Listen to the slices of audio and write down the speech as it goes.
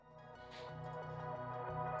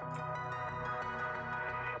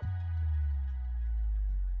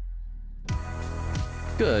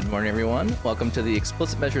Good morning, everyone. Welcome to the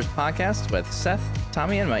Explicit Measures podcast with Seth,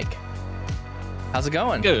 Tommy, and Mike. How's it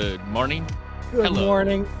going? Good morning. Good Hello,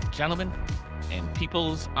 morning. gentlemen and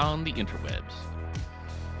peoples on the interwebs.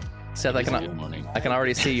 Seth, I Good morning. can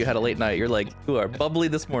already see you had a late night. You're like, you are bubbly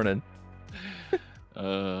this morning.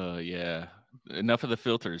 Yeah. Enough of the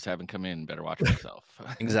filters haven't come in. Better watch myself.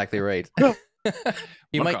 Exactly right. More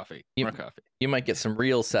might coffee. you- More coffee. you might get some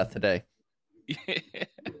real Seth today.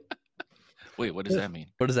 Wait, what does that mean?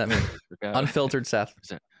 What does that mean? Forgot. Unfiltered Seth.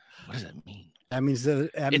 What does that mean? That means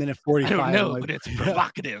that at minute I 45. don't know, like- but it's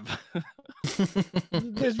provocative.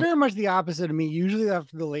 It's very much the opposite of me. Usually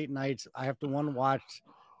after the late nights, I have to watch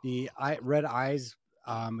the Red Eyes,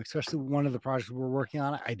 especially one of the projects we're working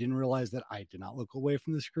on. I didn't realize that I did not look away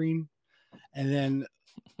from the screen. And then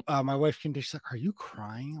my wife came to, she's like, "Are you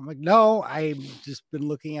crying?" I'm like, "No, I've just been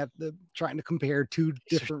looking at trying to compare two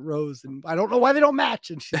different rows, and I don't know why they don't match."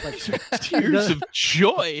 And she's like, Tears of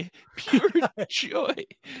joy. Pure joy.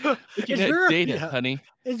 Looking It's at very- data, yeah. honey.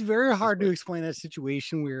 It's very hard to explain that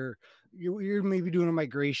situation where you're maybe doing a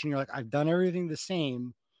migration. You're like, I've done everything the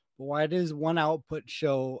same, but why does one output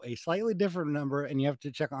show a slightly different number and you have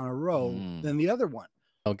to check on a row than the other one?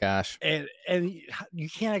 Oh, gosh. And you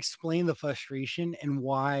can't explain the frustration and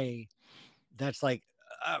why that's like,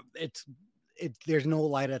 it's there's no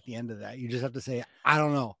light at the end of that. You just have to say, I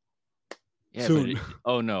don't know. Yeah, Soon. but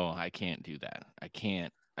oh no, I can't do that. I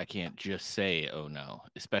can't just say oh no,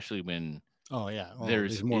 especially when Oh yeah. Oh,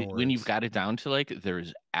 there's more when you've words. got it down to like there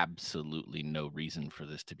is absolutely no reason for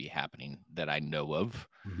this to be happening that I know of,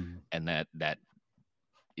 Mhm. and that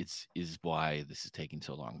is why this is taking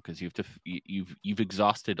so long, because you have to you've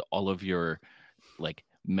exhausted all of your like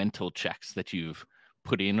mental checks that you've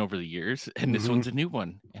put in over the years, and this Mhm. one's a new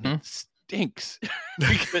one, and it stinks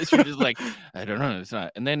because you're just like, I don't know, it's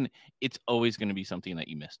not, and then it's always going to be something that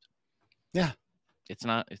you missed. Yeah. It's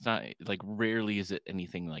not like, rarely is it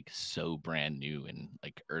anything like so brand new and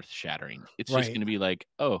like earth shattering. It's just Right. going to be like,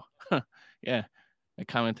 oh, yeah, I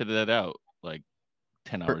commented that out like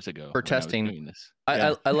 10 hours ago for when testing. I was doing this.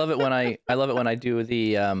 I love it when I do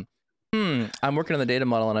the I'm working on the data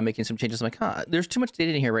model and I'm making some changes. I'm like, there's too much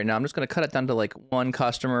data in here right now. I'm just going to cut it down to like one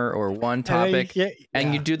customer or one topic.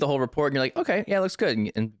 And you do the whole report and you're like, okay, yeah, it looks good.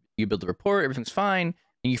 And you build the report, everything's fine.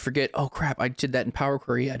 And you forget, oh crap, I did that in Power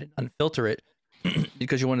Query. I didn't unfilter it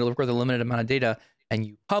because you wanted to record the limited amount of data, and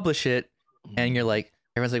you publish it and you're like,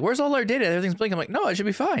 everyone's like, where's all our data? Everything's blank. I'm like, no, it should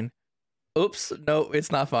be fine. Oops, no,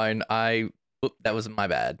 it's not fine. That was my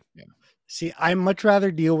bad. Yeah. See, I much rather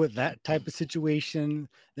deal with that type of situation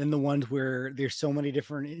than the ones where there's so many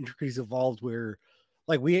different intricacies involved. Where,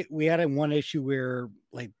 like, we had one issue where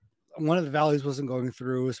like one of the values wasn't going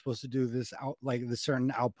through. It was supposed to do this out, like the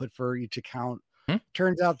certain output for each account.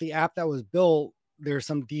 Turns out the app that was built, there's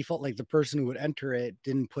some default, like the person who would enter it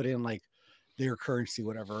didn't put in like their currency,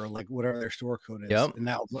 whatever, or like whatever their store code is, and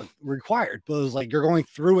that was like, required. But it was like you're going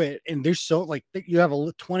through it, and there's so like you have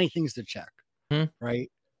 20 things to check,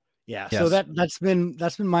 right? Yeah. Yes. So that's been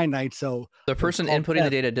my night. So The person inputting the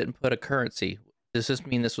data didn't put a currency. Does this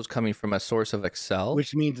mean this was coming from a source of Excel?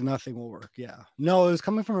 which means nothing will work. Yeah. No, it was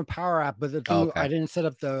coming from a Power App, but the thing, okay. I didn't set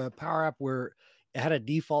up the Power App where it had a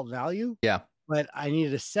default value. Yeah. But I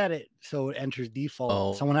needed to set it so it enters default.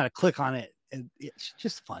 Oh. Someone had to click on it, and it's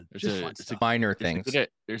just fun. It's minor things.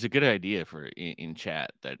 There's a good idea for in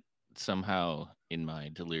chat that somehow in my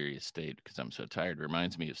delirious state, because I'm so tired,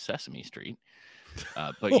 reminds me of Sesame Street.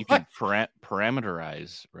 But you can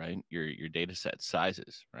parameterize, right, your data set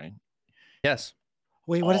sizes, right? Yes.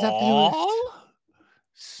 Wait, what does that have to do with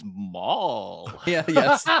Small? Yeah.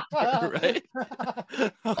 Yes. Right?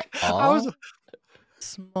 I was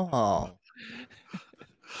Small.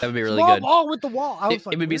 That would be really small good. ball with the wall. I was It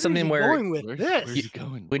like, would be where is something he where- going with Where's this. he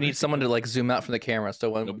going? We need someone to like zoom out from the camera. So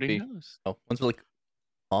one would Nobody be knows. one's like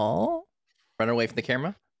small, run away from the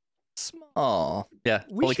camera. Small. Yeah.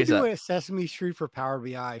 We totally should case that. do a Sesame Street for Power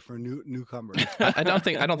BI for newcomers. I don't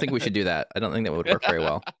think we should do that. I don't think that would work very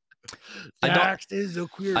well. I don't- Next is a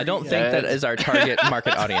query. I don't think that is our target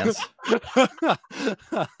market audience.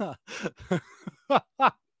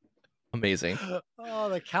 Amazing. Oh,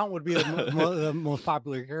 the count would be the most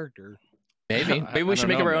popular character. Maybe we I should don't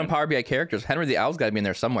make know, up our own man. Power BI characters. Henry the Owl's got to be in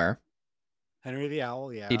there somewhere. Henry the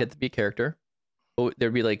Owl, yeah. He'd have to be a character. Oh,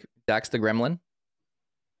 there'd be like Dax the Gremlin.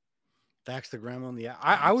 Dax the Gremlin, yeah.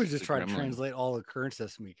 I would Dax just the try to Gremlin. translate all the current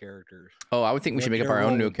Sesame characters. Oh, I would think we What should make up their our own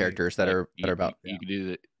role new would be. characters that Like, are about. You could do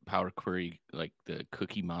the Power Query like the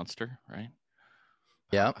Cookie Monster, right?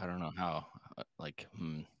 Yeah. I don't know how. Like,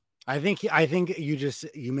 I think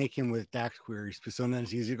you make him with Dax queries, so then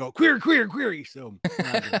it's easy to go query. So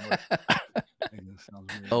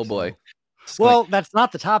Oh boy. Well, that's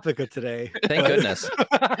not the topic of today. Thank goodness.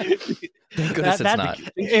 Thank goodness it's not.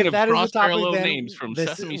 If that is the topic, then names from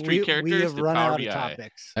Sesame Street characters we have to run Power out BI. of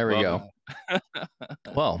topics. There we go.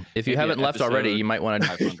 Well, if you haven't left already, you might want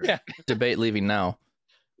to debate leaving now.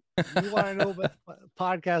 You want to know what the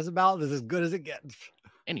podcast about? This is as good as it gets.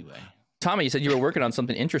 Anyway, Tommy, you said you were working on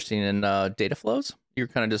something interesting in data flows. You're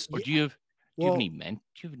kind of just. Or do you have any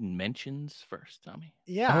mentions first, Tommy?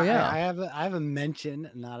 Yeah, I have a mention,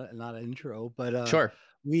 not an intro, but sure.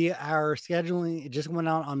 We are scheduling. It just went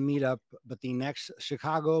out on Meetup, but the next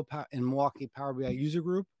Chicago and Milwaukee Power BI user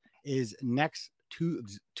group is next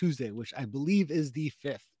Tuesday, which I believe is the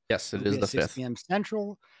 5th. Yes, it is the 5th. 6 p.m.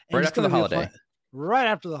 Central. Right after the holiday. Right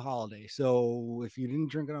after the holiday. So if you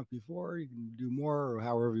didn't drink enough before, you can do more, or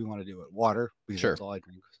however you want to do it. Water, because sure. That's all I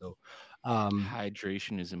drink. So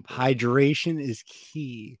hydration is important. Hydration is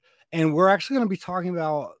key. And we're actually going to be talking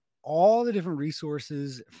about all the different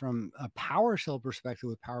resources from a PowerShell perspective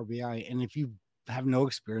with Power BI. And if you have no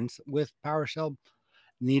experience with PowerShell,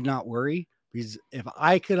 need not worry, because if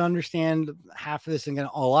I could understand half of this, and again,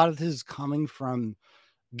 a lot of this is coming from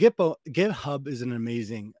GitHub is an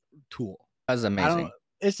amazing tool. That's amazing.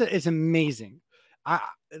 It's amazing.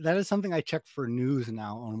 That is something I check for news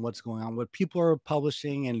now on what's going on, what people are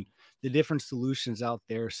publishing, and the different solutions out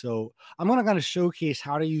there. So I'm going to kind of showcase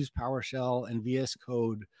how to use PowerShell and VS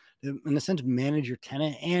Code to, in a sense, manage your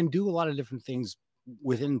tenant and do a lot of different things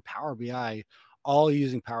within Power BI, all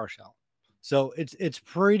using PowerShell. So it's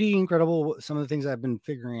pretty incredible some of the things I've been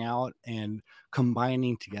figuring out and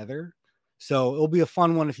combining together. So it'll be a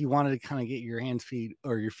fun one if you wanted to kind of get your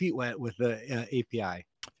feet wet with the API. If you want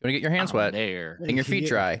to get your hands wet and your feet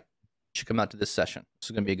dry, you should come out to this session. This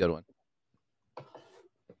is going to be a good one.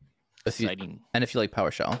 Exciting. If you like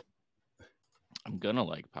PowerShell. I'm going to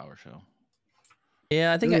like PowerShell.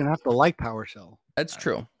 Yeah, I think you don't have to like PowerShell. That's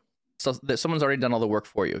true. So someone's already done all the work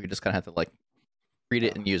for you. You just kind of have to read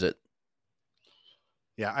it and use it.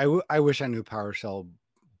 Yeah, I wish I knew PowerShell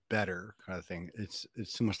better, kind of thing. It's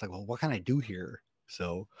too much well, what can I do here?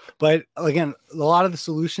 So, but again, a lot of the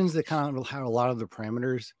solutions that kind of have a lot of the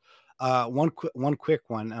parameters. One quick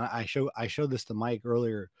one, and I showed this to Mike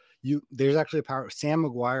earlier. There's actually Sam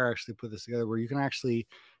McGuire actually put this together where you can actually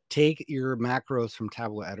take your macros from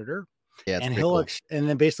Tableau Editor, and he'll and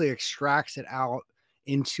then basically extracts it out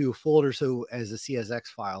into a folder, so as a CSX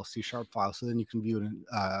file, C# file, so then you can view it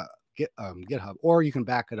in GitHub, or you can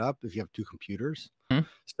back it up if you have two computers.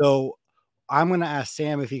 So I'm going to ask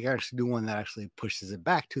Sam if he can actually do one that actually pushes it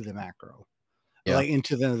back to the macro,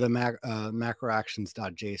 into the macro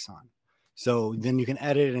actions.json. So then you can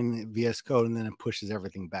edit it in VS Code, and then it pushes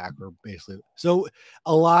everything back, or basically. So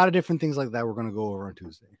a lot of different things like that we're going to go over on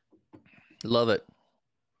Tuesday. Love it.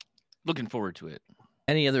 Looking forward to it.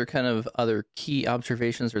 Any other other key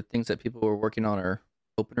observations or things that people were working on or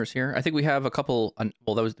openers here? I think we have a couple.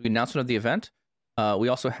 Well, that was the announcement of the event. We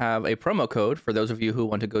also have a promo code for those of you who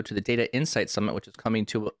want to go to the Data Insight Summit, which is coming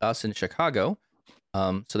to us in Chicago.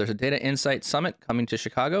 So there's a Data Insight Summit coming to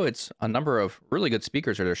Chicago. It's a number of really good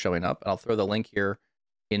speakers that are showing up. I'll throw the link here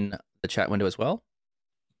in the chat window as well.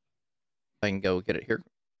 I can go get it here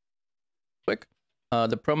quick.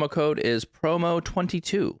 The promo code is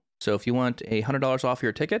promo22. So if you want $100 off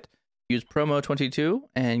your ticket, use promo22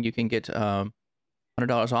 and you can get $100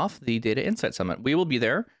 off the Data Insight Summit. We will be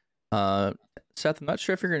there. Seth, I'm not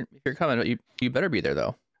sure if you're coming. You better be there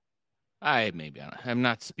though. I'm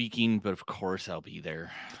not speaking, but of course I'll be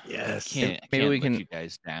there. Yes. Maybe we can let you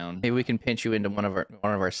guys down. Maybe we can pinch you into one of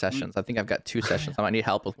our sessions. I think I've got 2 sessions. I might need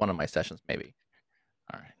help with one of my sessions, maybe.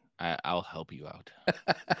 All right, I'll help you out.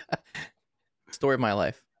 Story of my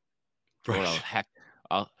life. Or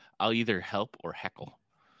I'll either help or heckle.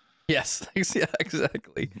 Yes, yeah,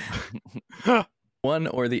 exactly. One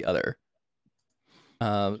or the other.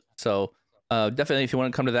 So definitely, if you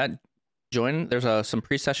want to come to that, join. There's some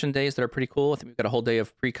pre-session days that are pretty cool. I think we've got a whole day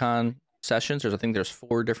of pre-con sessions. There's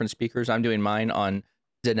 4 different speakers. I'm doing mine on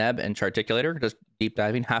Deneb and Charticulator, just deep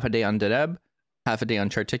diving. Half a day on Deneb, half a day on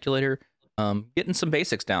Charticulator, getting some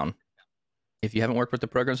basics down. If you haven't worked with the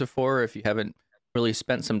programs before, if you haven't really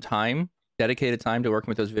spent some dedicated time to working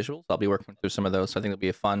with those visuals, I'll be working through some of those. So I think it'll be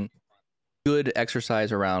a fun, good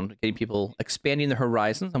exercise around getting people expanding their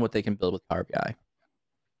horizons on what they can build with Power BI.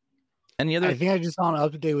 Any other? I think I just saw an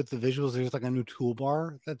update with the visuals. There's a new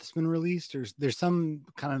toolbar that's been released. There's some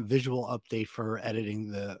kind of visual update for editing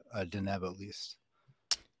the Deneb, at least.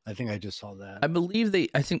 I think I just saw that. I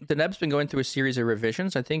think Deneb's been going through a series of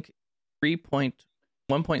revisions. I think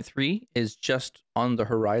 3.1.3 is just on the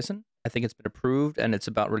horizon. I think it's been approved and it's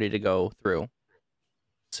about ready to go through.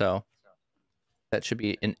 So that should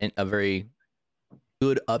be a very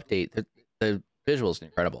good update. the visuals are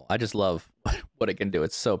incredible. I just love what it can do.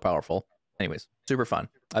 It's so powerful. Anyways, super fun.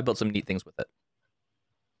 I built some neat things with it.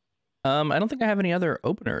 I don't think I have any other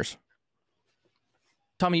openers.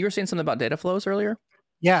 Tommy, you were saying something about data flows earlier?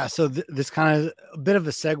 Yeah, so this kind of a bit of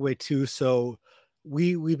a segue too. So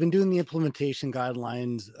we've been doing the implementation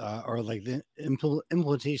guidelines or like the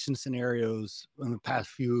implementation scenarios in the past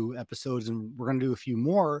few episodes, and we're going to do a few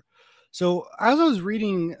more. So as I was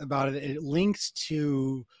reading about it, it links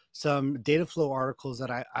to some data flow articles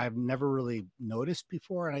that I've never really noticed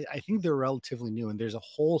before, and I think they're relatively new. And there's a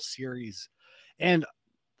whole series, and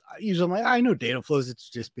usually I'm like, I know data flows, it's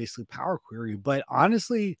just basically Power Query. But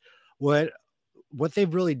honestly, what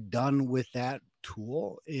they've really done with that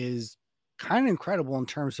tool is kind of incredible in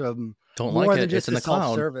terms of Don't more like than it. just It's in the cloud.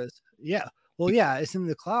 self-service. Yeah. Well, yeah, it's in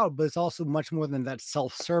the cloud, but it's also much more than that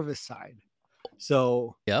self-service side.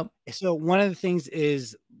 So, Yep. So one of the things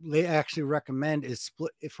is they actually recommend is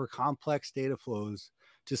split for complex data flows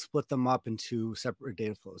to split them up into separate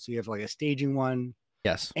data flows. So you have like a staging one.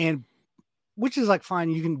 Yes. And which is like fine,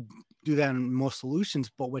 you can do that in most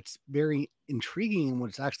solutions, but what's very intriguing and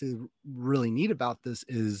what's actually really neat about this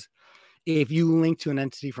is if you link to an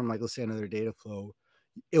entity from, like, let's say another data flow,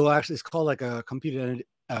 it will actually, it's called like a computer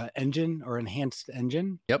engine or enhanced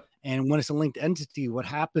engine. Yep. And when it's a linked entity, what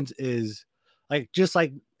happens is just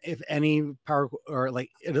like if any power or like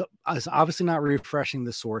it's obviously not refreshing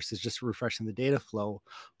the source, it's just refreshing the data flow,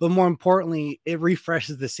 but more importantly, it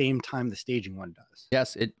refreshes the same time the staging one does.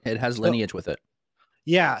 Yes, it has lineage with it.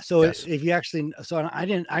 Yeah, so Yes. if you actually, so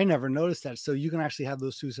I never noticed that. So you can actually have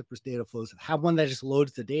those two separate data flows. Have one that just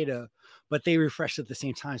loads the data, but they refresh at the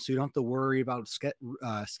same time, so you don't have to worry about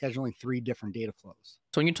scheduling 3 different data flows.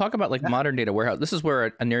 So when you talk about like modern data warehouse, this is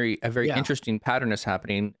where a very interesting pattern is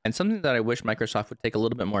happening, and something that I wish Microsoft would take a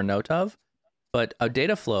little bit more note of. But a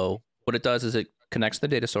data flow, what it does is it connects the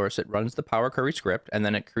data source, it runs the Power Query script, and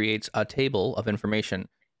then it creates a table of information.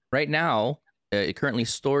 Right now, it currently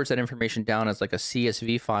stores that information down as like a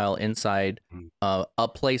CSV file inside a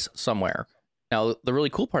place somewhere. Now, the really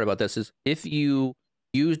cool part about this is if you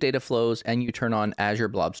use data flows and you turn on Azure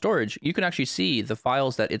Blob Storage, you can actually see the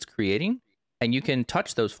files that it's creating, and you can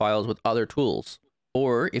touch those files with other tools.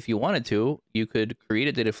 Or if you wanted to, you could create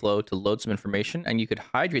a data flow to load some information, and you could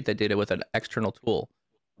hydrate that data with an external tool.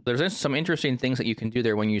 There's some interesting things that you can do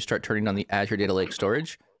there when you start turning on the Azure Data Lake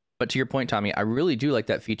storage. But to your point, Tommy, I really do like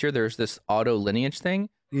that feature. There's this auto lineage thing,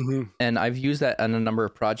 and I've used that on a number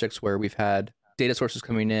of projects where we've had data sources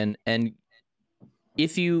coming in. And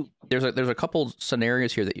if you there's a couple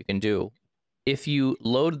scenarios here that you can do. If you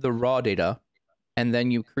load the raw data, and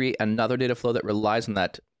then you create another data flow that relies on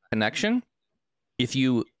that connection, if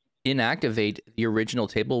you inactivate the original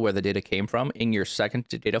table where the data came from in your second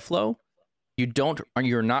data flow,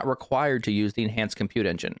 you're not required to use the enhanced compute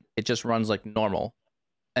engine. It just runs like normal.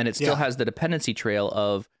 And it still has the dependency trail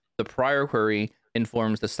of the prior query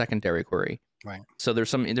informs the secondary query. Right. So there's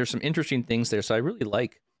some interesting things there. So I really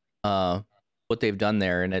like what they've done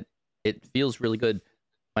there, and it feels really good.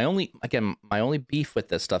 My only beef with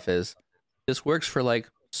this stuff is this works for like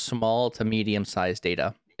small to medium sized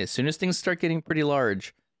data. As soon as things start getting pretty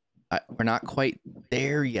large, we're not quite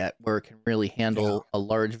there yet where it can really handle a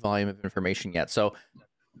large volume of information yet. So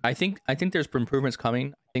I think there's improvements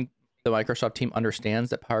coming. I think the Microsoft team understands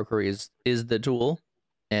that Power Query is the tool.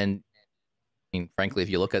 And I mean, frankly, if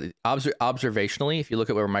you look at it observationally, if you look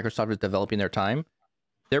at where Microsoft is developing their time,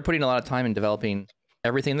 they're putting a lot of time in developing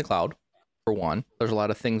everything in the cloud, for one. There's a lot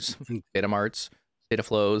of things, data marts, data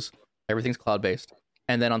flows, everything's cloud-based.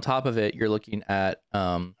 And then on top of it, you're looking at,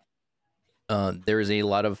 there is a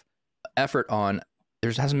lot of effort on,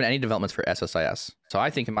 there hasn't been any developments for SSIS. So I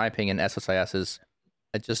think, in my opinion, SSIS is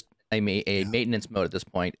just a maintenance mode at this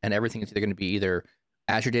point, and everything is either going to be either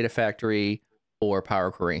Azure Data Factory or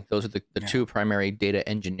Power Query. Those are the two primary data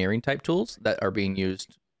engineering type tools that are being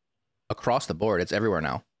used across the board. It's everywhere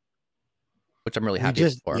now, which I'm really happy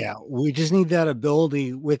for. Yeah, we just need that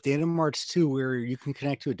ability with data marts too, where you can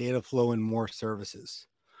connect to a data flow in more services,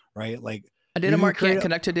 right? Like a data mart can't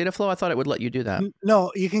connect to data flow. I thought it would let you do that.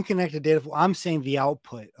 No, you can connect to data flow. I'm saying the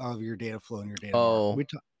output of your data flow in your data mart.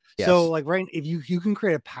 Yes. So like if you can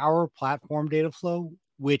create a Power Platform data flow,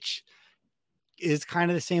 which is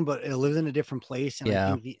kind of the same, but it lives in a different place, and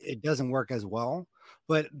I think it doesn't work as well.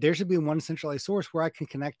 But there should be one centralized source where I can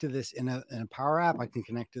connect to this in a Power App. I can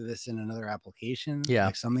connect to this in another application. Yeah.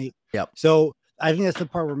 Like Summit. Yep. So I think that's the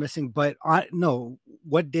part we're missing. But no,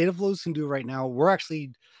 what data flows can do right now, we're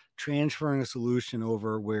actually transferring a solution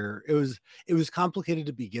over where it was complicated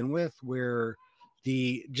to begin with, where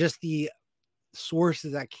the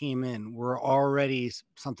sources that came in were already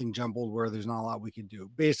something jumbled where there's not a lot we could do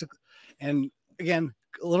basically. And again,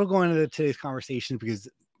 a little going into today's conversation because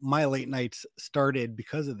my late nights started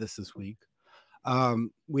because of this week.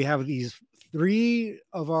 We have these 3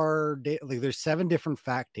 of our like there's 7 different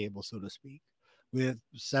fact tables, so to speak, with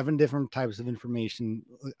 7 different types of information.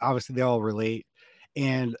 Obviously they all relate,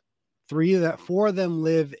 and 4 of them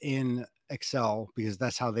live in Excel because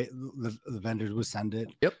that's how the vendors would send it.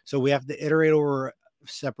 Yep. So we have to iterate over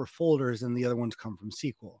separate folders, and the other ones come from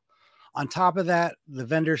SQL. On top of that, the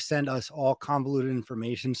vendors send us all convoluted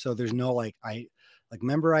information, so there's no like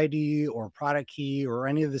member ID or product key or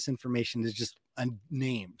any of this information. Is just a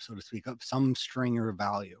name, so to speak, of some string or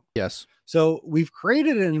value. Yes. So we've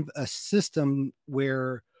created a system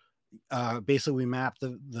where basically we map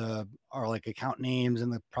our like account names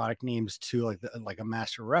and the product names to like a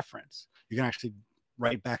master reference. You can actually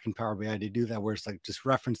write back in Power BI to do that, where it's like just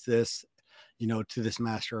reference this, to this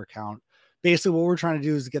master account. Basically what we're trying to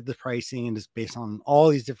do is get the pricing and just based on all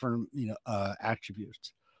these different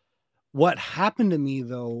attributes. What happened to me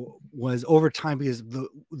though was over time, because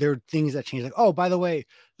there are things that change, like, oh, by the way,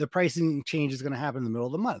 the pricing change is going to happen in the middle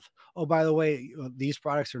of the month. Oh, by the way, these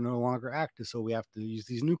products are no longer active, so we have to use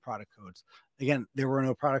these new product codes. Again, there were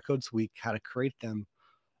no product codes, so we had to create them.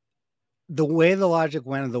 The way the logic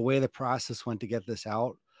went and the way the process went to get this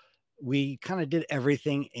out, we kind of did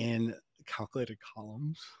everything in calculated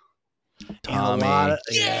columns. Tommy.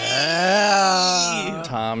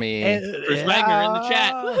 Tommy. Chris Wagner in the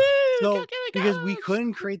chat. So because we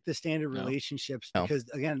couldn't create the standard relationships because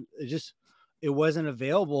again, it wasn't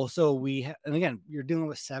available. So and again, you're dealing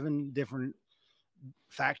with 7 different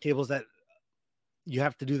fact tables that you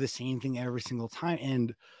have to do the same thing every single time.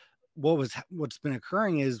 And what's been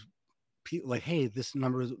occurring is people like, hey, this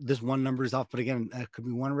one number is off, but again, that could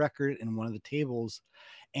be one record in one of the tables,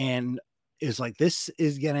 and is like, this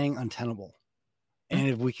is getting untenable. And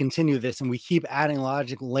if we continue this and we keep adding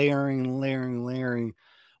logic, layering,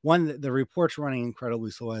 one, the report's running incredibly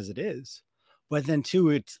slow as it is, but then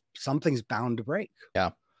 2, something's bound to break.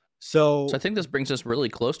 Yeah. So I think this brings us really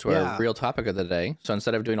close to our real topic of the day. So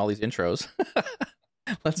instead of doing all these intros,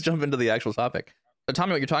 let's jump into the actual topic. So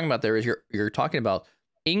Tommy, what you're talking about there is you're talking about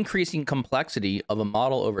increasing complexity of a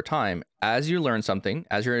model over time. As you learn something,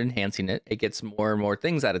 as you're enhancing it, it gets more and more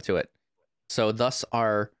things added to it. So thus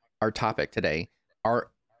our topic today are,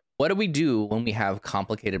 what do we do when we have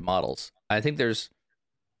complicated models? I think there's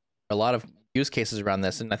a lot of use cases around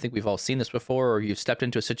this, and I think we've all seen this before, or you've stepped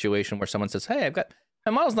into a situation where someone says, hey,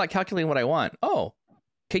 my model's not calculating what I want. Oh,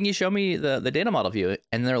 can you show me the data model view?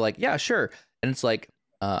 And they're like, yeah, sure. And it's like,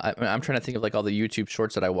 I'm trying to think of like all the YouTube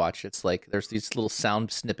shorts that I watch. It's like, there's these little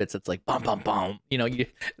sound snippets. It's like, bum, bum, bum.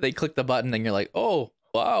 They click the button and you're like, oh,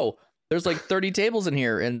 wow. There's like 30 tables in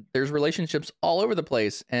here and there's relationships all over the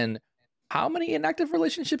place. And how many inactive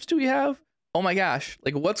relationships do we have? Oh my gosh.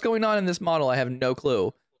 Like, what's going on in this model? I have no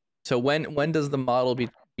clue. So when does the model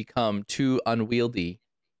become too unwieldy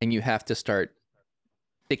and you have to start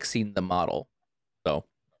fixing the model? So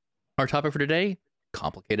our topic for today,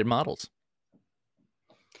 complicated models.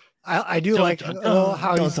 I do like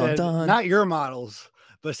how you said not your models,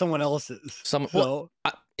 but someone else's.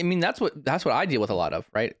 I mean, that's what I deal with a lot of,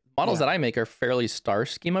 right? Models that I make are fairly star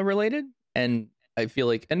schema related. And I feel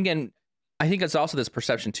like, and again, I think it's also this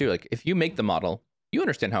perception too. Like, if you make the model, you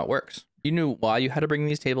understand how it works. You knew why you had to bring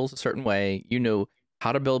these tables a certain way. You knew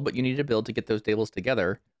how to build what you need to build to get those tables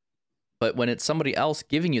together. But when it's somebody else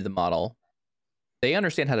giving you the model, they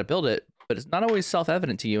understand how to build it, but it's not always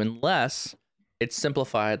self-evident to you unless it's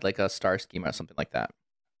simplified like a star schema or something like that.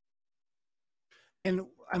 And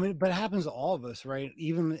I mean, but it happens to all of us, right?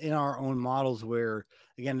 Even in our own models where,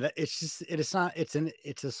 again, it's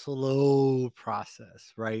a slow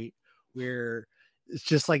process, right? Where it's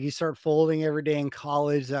just like you start folding every day in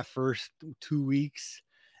college that first 2 weeks,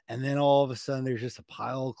 and then all of a sudden there's just a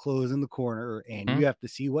pile of clothes in the corner, and you have to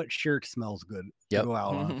see what shirt smells good to go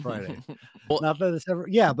out on Friday. Well, not that it's ever,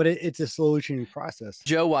 but it's a slow changing process.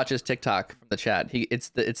 Joe watches TikTok from the chat. It's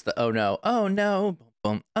the oh no,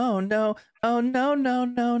 boom, oh no,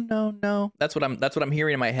 no. That's what I'm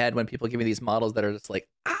hearing in my head when people give me these models that are just like,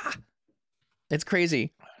 it's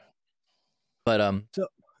crazy. But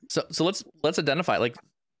so let's identify, like,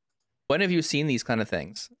 when have you seen these kind of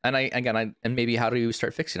things? And and maybe how do you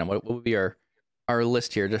start fixing them? What would be our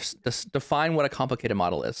list here? Just define what a complicated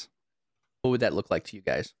model is. What would that look like to you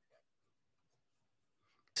guys?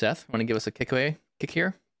 Seth, want to give us a kick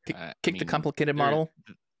here? Kick the complicated model.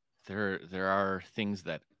 There are things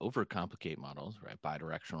that overcomplicate models, right?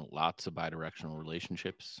 Lots of bidirectional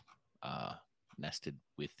relationships nested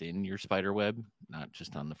within your spider web, not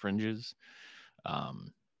just on the fringes.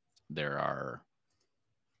 There are,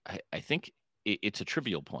 I think it's a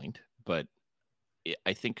trivial point, but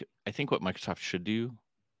I think what Microsoft should do,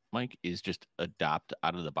 Mike, is just adopt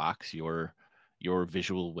out of the box your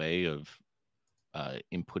visual way of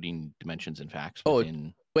inputting dimensions and facts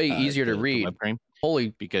within way easier to read. The web frame.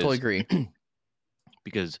 Totally agree.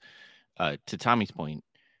 Because to Tommy's point,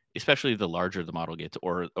 especially the larger the model gets,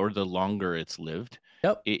 or the longer it's lived,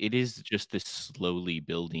 it is just this slowly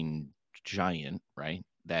building giant, right?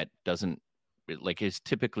 That doesn't is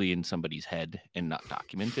typically in somebody's head and not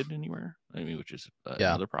documented anywhere. I mean, which is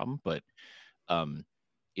another problem. But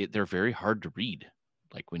they're very hard to read.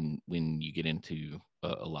 Like when you get into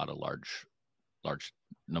a lot of large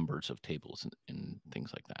numbers of tables and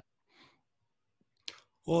things like that.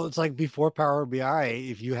 Well, it's like before Power BI,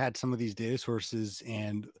 if you had some of these data sources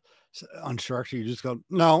and unstructured, you just go,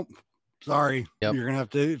 no, sorry, you're going to have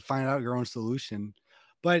to find out your own solution.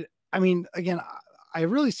 But I mean, again, I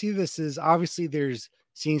really see this as obviously there's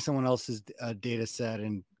seeing someone else's data set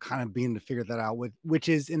and kind of being to figure that out which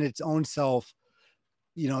is in its own self,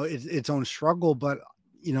 its own struggle. But,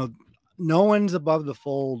 no one's above the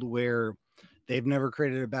fold where they've never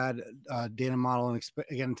created a bad data model. And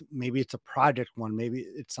again, maybe it's a project one. Maybe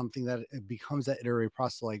it's something that it becomes that iterative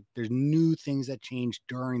process. Like there's new things that change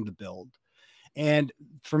during the build. And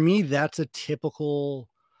for me, that's a typical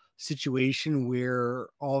situation where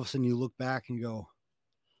all of a sudden you look back and you go,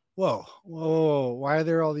 whoa, why are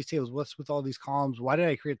there all these tables? What's with all these columns? Why did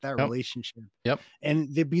I create that relationship?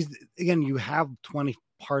 And again, you have 20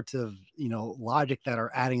 parts of, logic that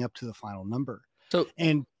are adding up to the final number. So,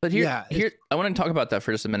 here, I want to talk about that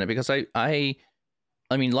for just a minute, because I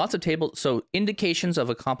mean, lots of tables. So indications of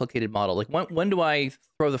a complicated model, like when do I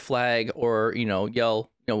throw the flag or,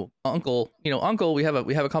 yell, uncle, we have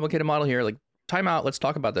a complicated model here, like time out. Let's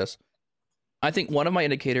talk about this. I think one of my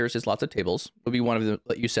indicators is lots of tables would be one of them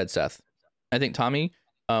that you said, Seth. I think Tommy,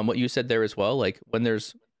 what you said there as well, like when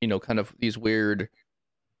there's, kind of these weird,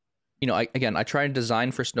 I try and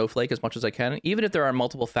design for Snowflake as much as I can, even if there are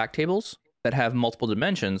multiple fact tables that have multiple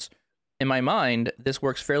dimensions. In my mind, this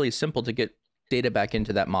works fairly simple to get data back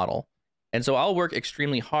into that model. And so I'll work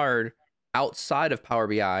extremely hard outside of Power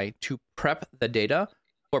BI to prep the data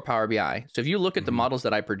for Power BI. So if you look at the models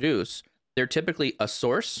that I produce, they're typically a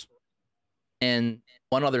source and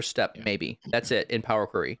one other step, maybe. That's it in Power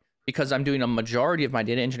Query, because I'm doing a majority of my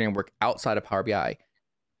data engineering work outside of Power BI.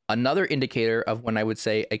 Another indicator of when I would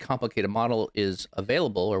say a complicated model is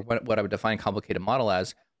available, or what I would define complicated model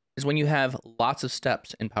as, is when you have lots of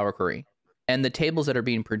steps in Power Query and the tables that are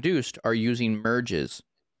being produced are using merges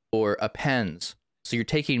or appends. So you're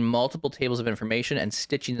taking multiple tables of information and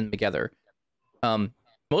stitching them together.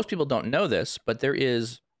 Most people don't know this, but there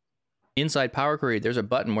is, inside Power Query, there's a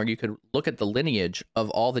button where you could look at the lineage of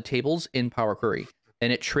all the tables in Power Query,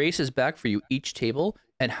 and it traces back for you each table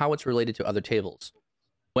and how it's related to other tables.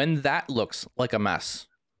 When that looks like a mess,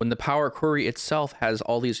 when the Power Query itself has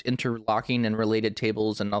all these interlocking and related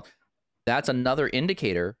tables and all, that's another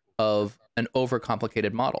indicator of an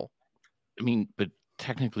overcomplicated model. I mean, but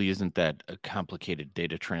technically, isn't that a complicated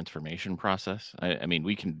data transformation process? I mean,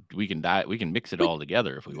 we can mix it all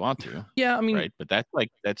together if we want to. Yeah, I mean, right, but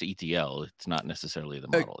that's ETL. It's not necessarily the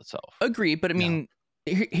model itself. Agree, but I mean,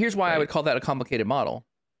 here's why I would call that a complicated model.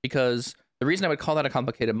 Because the reason I would call that a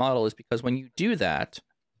complicated model is because when you do that,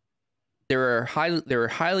 there are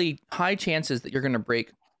high chances that you're going to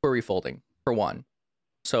break query folding, for one.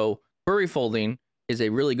 So query folding is a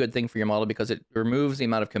really good thing for your model because it removes the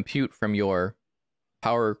amount of compute from your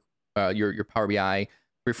Power BI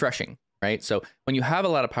refreshing, right? So when you have a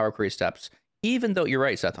lot of Power Query steps, even though you're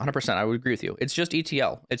right, Seth, 100%, I would agree with you. It's just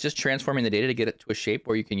ETL. It's just transforming the data to get it to a shape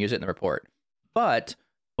where you can use it in the report. But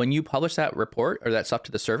when you publish that report or that stuff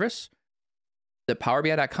to the service, the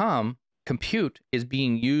PowerBI.com compute is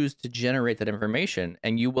being used to generate that information,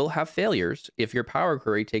 and you will have failures if your Power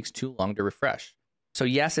Query takes too long to refresh. So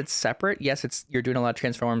yes, it's separate. Yes, you're doing a lot of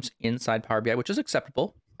transforms inside Power BI, which is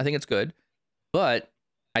acceptable. I think it's good. But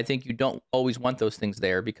I think you don't always want those things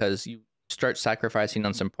there because you start sacrificing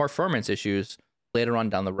on some performance issues later on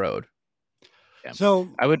down the road. Yeah. So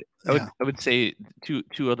I would say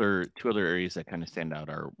two other areas that kind of stand out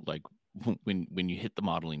are like when you hit the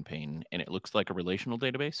modeling pane and it looks like a relational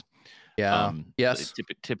database. Yeah. Yes.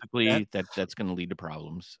 Typically that's going to lead to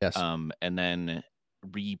problems. Yes. And then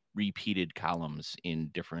repeated columns in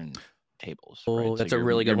different tables. Oh, right? That's a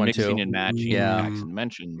really good one too. Mixing and matching facts and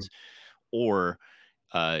dimensions, or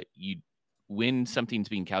when something's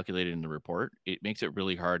being calculated in the report, it makes it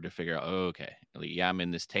really hard to figure out, I'm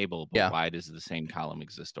in this table, but why does the same column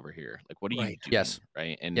exist over here? Like, what are you doing? Yes.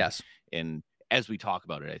 Right. And yes. And as we talk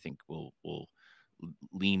about it, I think we'll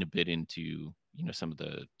lean a bit into some of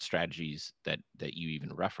the strategies that you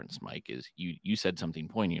even referenced, Mike. Is you said something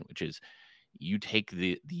poignant, which is you take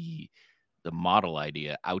the model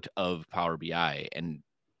idea out of Power BI and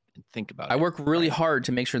think about it. I work really hard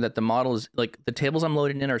to make sure that the model is like the tables I'm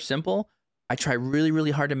loading in are simple. I try really,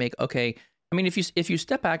 really hard to make, okay. I mean, if you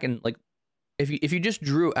step back and like, if you just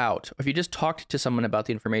drew out, if you just talked to someone about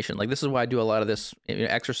the information, like this is why I do a lot of this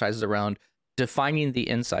exercises around defining the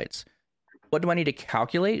insights. What do I need to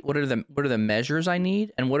calculate? What are the measures I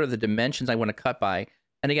need? And what are the dimensions I want to cut by?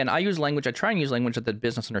 And again, I try and use language that the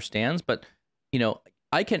business understands, but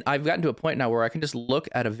I've gotten to a point now where I can just look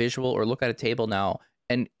at a visual or look at a table now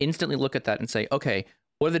and instantly look at that and say, okay,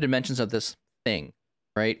 what are the dimensions of this thing,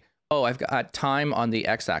 right? Oh, I've got time on the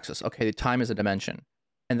x-axis. Okay, the time is a dimension.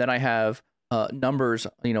 And then I have numbers,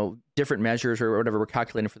 different measures or whatever we're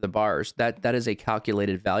calculating for the bars. That is a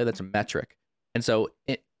calculated value. That's a metric. And so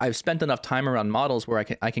I've spent enough time around models where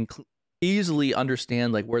I can easily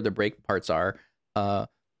understand like where the break parts are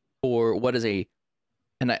for what is again,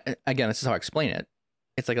 this is how I explain it.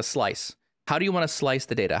 It's like a slice. How do you want to slice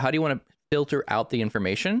the data? How do you want to filter out the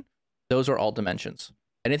information? Those are all dimensions.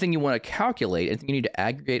 Anything you want to calculate, anything you need to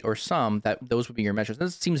aggregate or sum, those would be your measures.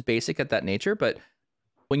 This seems basic at that nature, but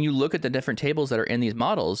when you look at the different tables that are in these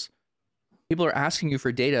models, people are asking you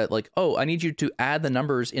for data like, oh, I need you to add the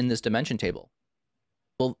numbers in this dimension table.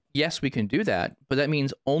 Well, yes, we can do that, but that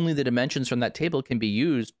means only the dimensions from that table can be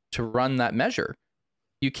used to run that measure.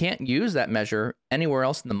 You can't use that measure anywhere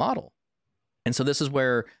else in the model. And so this is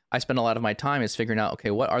where I spend a lot of my time is figuring out,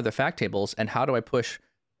 okay, what are the fact tables and how do I push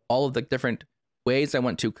all of the different ways I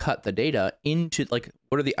want to cut the data into, like,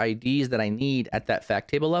 what are the IDs that I need at that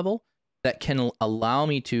fact table level that can allow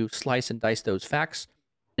me to slice and dice those facts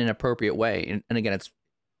in an appropriate way. And again, it's,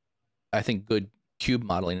 I think, good cube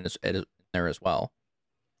modeling is there as well.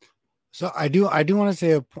 So I do want to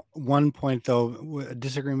say one point though, a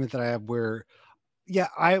disagreement that I have where, yeah,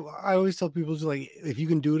 I always tell people to, like, if you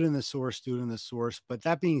can do it in the source, do it in the source. But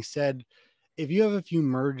that being said, if you have a few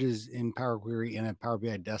merges in Power Query and a Power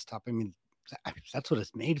BI desktop, I mean, that's what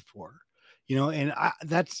it's made for, and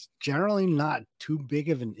that's generally not too big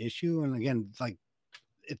of an issue. And again, like,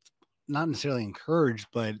 it's not necessarily encouraged,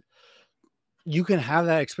 but you can have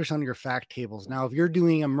that, especially on your fact tables. Now, if you're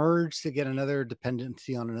doing a merge to get another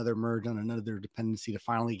dependency on another merge on another dependency to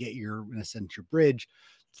finally get your, in a sense, your bridge,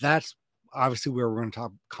 that's obviously where we're going to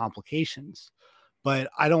talk complications. But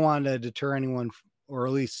I don't want to deter anyone, or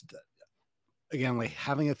at least, again, like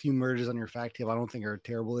having a few merges on your fact table, I don't think are a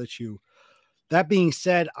terrible issue. That being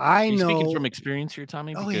said, You're speaking from experience here,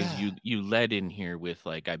 Tommy, because you led in here with,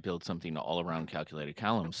 like, I built something all around calculated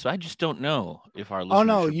columns. So I just don't know if our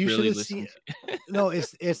listeners you really should have seen. No,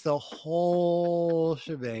 it's the whole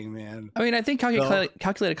shebang, man. I mean, I think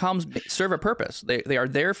calculated columns serve a purpose. They are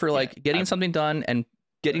there for like getting something done and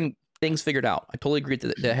getting things figured out. I totally agree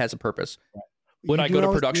that has a purpose. Right. Would I go to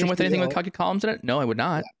production with anything with calculated columns in it? No, I would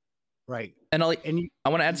not. Yeah. Right. And I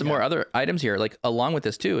want to add some more other items here. Like, along with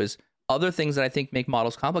this too is other things that I think make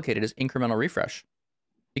models complicated is incremental refresh,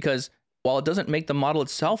 because while it doesn't make the model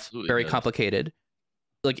itself very complicated,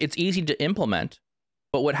 like, it's easy to implement.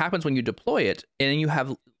 But what happens when you deploy it and you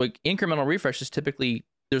have, like, incremental refresh is typically,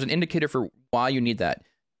 there's an indicator for why you need that.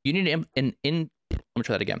 You need let me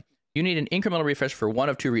try that again. You need an incremental refresh for one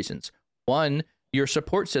of two reasons. One, your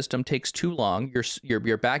support system takes too long.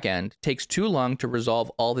 Your back end takes too long to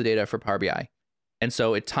resolve all the data for Power BI. And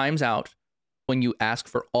so it times out when you ask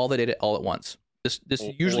for all the data all at once. This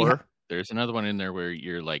usually there's another one in there where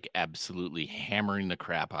you're, like, absolutely hammering the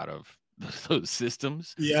crap out of those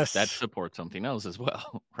systems. Yes, that supports something else as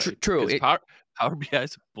well. Right? True. Power BI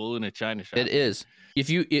is a bull in a china shop. It is. If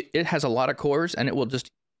it has a lot of cores, and it will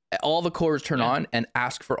just, all the cores turn on and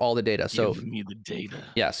ask for all the data. So you need the data.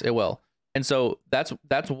 Yes, it will. And so that's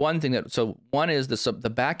one thing so one is the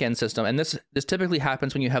back end system. And this typically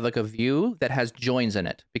happens when you have, like, a view that has joins in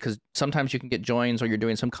it, because sometimes you can get joins, or you're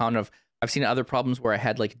doing some kind of, I've seen other problems where I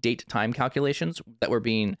had, like, date time calculations that were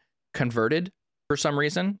being converted for some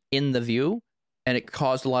reason in the view, and it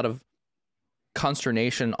caused a lot of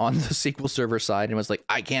consternation on the SQL Server side, and it was like,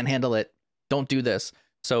 I can't handle it. Don't do this.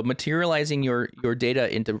 So materializing your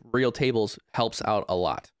data into real tables helps out a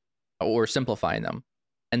lot, or simplifying them.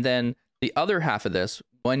 And then the other half of this,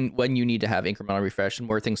 when you need to have incremental refresh and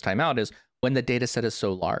where things time out, is when the data set is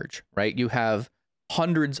so large, right? You have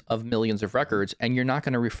hundreds of millions of records, and you're not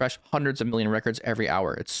going to refresh hundreds of million records every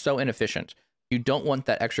hour. It's so inefficient. You don't want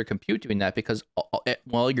that extra compute doing that, because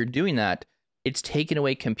while you're doing that, it's taking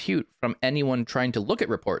away compute from anyone trying to look at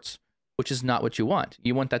reports, which is not what you want.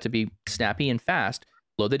 You want that to be snappy and fast.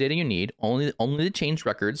 Load the data you need, only the changed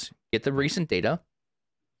records, get the recent data,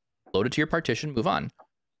 load it to your partition, move on.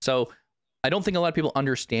 So I don't think a lot of people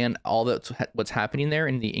understand all that's what's happening there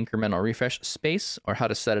in the incremental refresh space or how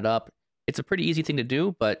to set it up. It's a pretty easy thing to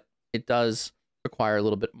do, but it does require a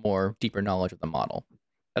little bit more deeper knowledge of the model.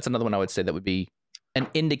 That's another one I would say that would be an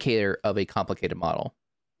indicator of a complicated model.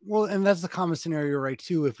 Well, and that's the common scenario, right,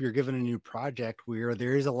 too, if you're given a new project where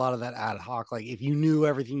there is a lot of that ad hoc. Like if you knew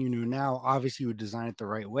everything you knew now, obviously you would design it the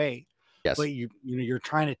right way. Yes. But you're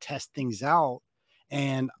trying to test things out.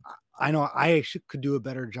 And I know I actually could do a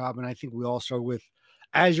better job. And I think we all struggle with,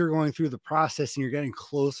 as you're going through the process and you're getting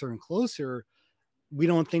closer and closer, we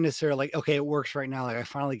don't think necessarily like, okay, it works right now. Like I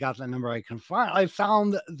finally got that number. I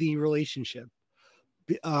found the relationship.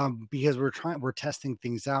 Because we're testing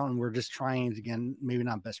things out and we're just trying, again, maybe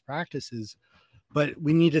not best practices, but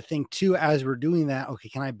we need to think too, as we're doing that, okay,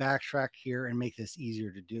 can I backtrack here and make this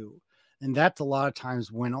easier to do? And that's a lot of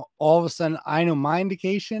times when all of a sudden, I know my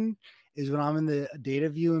indication is when I'm in the data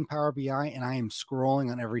view in Power BI and I am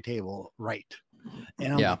scrolling on every table, right?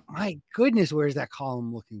 And I'm like, my goodness, where's that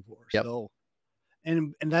column looking for? Yep. So,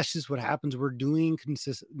 and that's just what happens. We're doing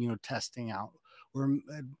consistent, testing out. And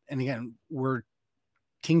again, we're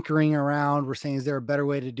tinkering around. We're saying, is there a better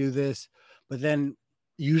way to do this? But then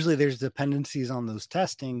usually there's dependencies on those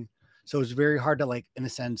testing. So it's very hard to, like, in a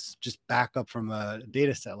sense, just back up from a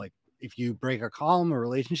data set. Like if you break a column or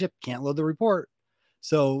relationship, can't load the report.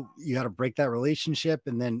 So you got to break that relationship.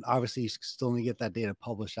 And then obviously you still need to get that data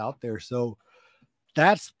published out there. So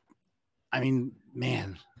that's,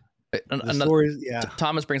 man.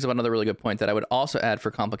 Thomas brings up another really good point that I would also add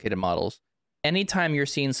for complicated models. Anytime you're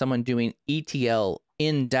seeing someone doing ETL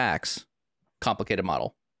in DAX, complicated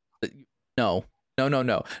model. No. It's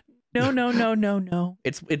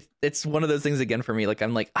one of those things again for me. Like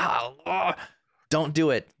I'm like, don't do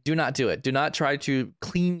it. Do not do it. Do not try to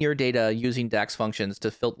clean your data using DAX functions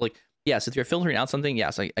to filter. Like, yes, if you're filtering out something,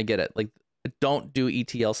 yes, I get it. Like, don't do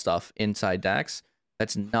ETL stuff inside DAX.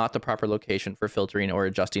 That's not the proper location for filtering or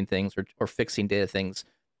adjusting things or fixing data things.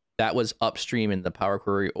 That was upstream in the Power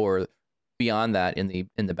Query or beyond that in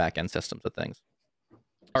the backend systems of things.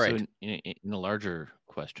 All right. So in a larger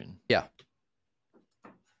question. Yeah.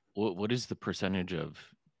 What is the percentage of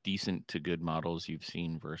decent to good models you've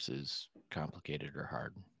seen versus complicated or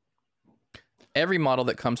hard? Every model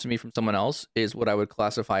that comes to me from someone else is what I would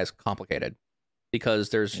classify as complicated, because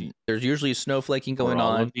there's usually snowflaking going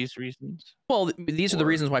on. For all of these reasons? Well, these are the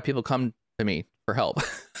reasons why people come to me for help.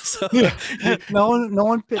 So no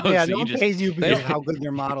one pays you because of how good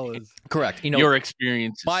their model is. Correct. Your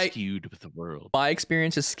experience is skewed with the world. My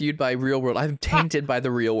experience is skewed by real world. I'm tainted by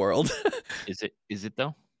the real world. Is it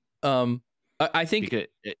though? I think, because,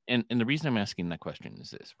 and the reason I'm asking that question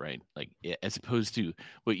is this, right? Like, as opposed to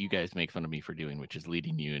what you guys make fun of me for doing, which is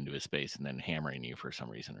leading you into a space and then hammering you for some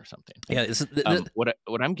reason or something. Yeah. What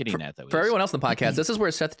I'm getting at though, for everyone else in the podcast, this is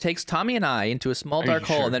where Seth takes Tommy and I into a small dark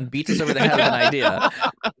hole and then beats us over the head with an idea.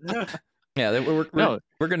 Yeah,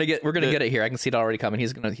 we're gonna get it here. I can see it already coming.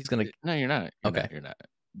 He's gonna. No, you're not. You're not.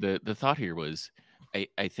 The thought here was,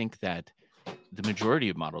 I think that the majority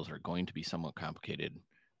of models are going to be somewhat complicated.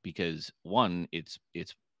 Because one, it's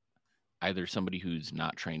either somebody who's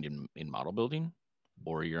not trained in model building,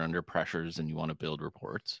 or you're under pressures and you want to build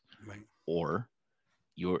reports, right. Or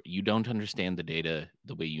you don't understand the data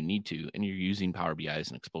the way you need to, and you're using Power BI as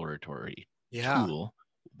an exploratory tool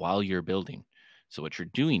while you're building. So what you're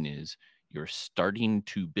doing is you're starting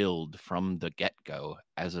to build from the get-go,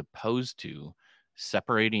 as opposed to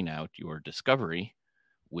separating out your discovery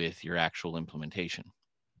with your actual implementation,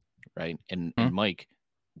 right? And Mike,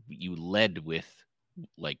 you led with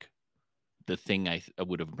like the thing I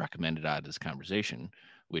would have recommended out of this conversation,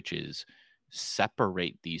 which is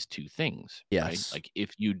separate these two things. Yes. Right? Like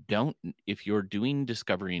if you're doing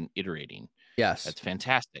discovery and iterating, yes, that's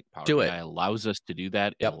fantastic. Power BI allows us to do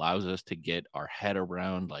that. Yep. It allows us to get our head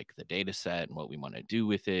around like the data set and what we want to do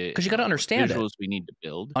with it. Because you got to understand visuals we need to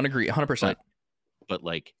build. Agree, 100%. But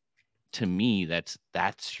like, to me, that's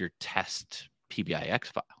your test PBIX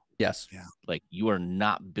file. Yes. Yeah. Like, you are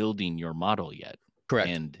not building your model yet. Correct.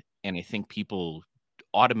 And I think people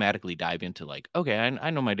automatically dive into like, okay,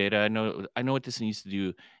 I know my data. I know what this needs to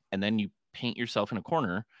do. And then you paint yourself in a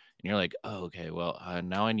corner and you're like, oh, okay, well,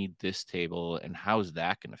 now I need this table. And how's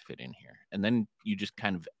that going to fit in here? And then you just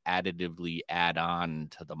kind of additively add on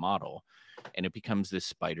to the model. And it becomes this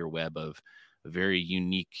spider web of a very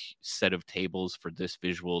unique set of tables for this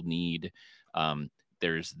visual need.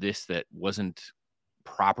 There's this that wasn't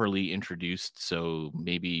properly introduced, so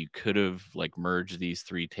maybe you could have like merged these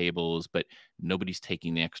three tables, but nobody's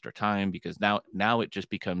taking the extra time, because now it just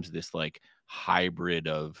becomes this like hybrid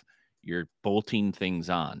of you're bolting things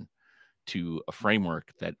on. to a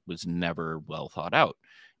framework that was never well thought out.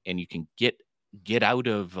 And you can get out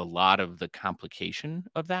of a lot of the complication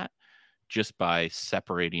of that just by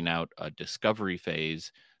separating out a discovery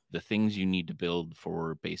phase, the things you need to build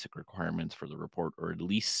for basic requirements for the report, or at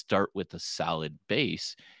least start with a solid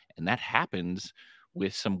base. And that happens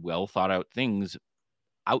with some well thought out things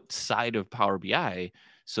outside of Power BI,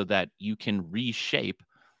 so that you can reshape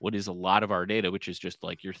what is a lot of our data, which is just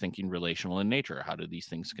like you're thinking relational in nature. How do these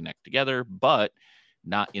things connect together? But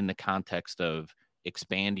not in the context of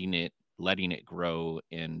expanding it, letting it grow,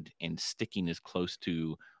 and sticking as close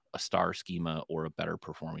to a star schema or a better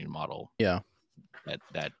performing model. Yeah.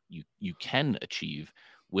 That you can achieve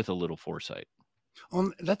with a little foresight.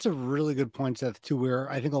 That's a really good point, Seth, too, where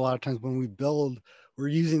I think a lot of times when we build, we're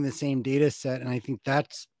using the same data set. And I think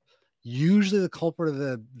that's usually the culprit of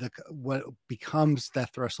the what becomes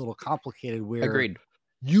that threshold a little complicated, where Agreed.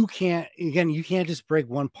 You can't just break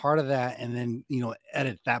one part of that and then,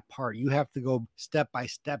 edit that part. You have to go step by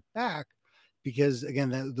step back, because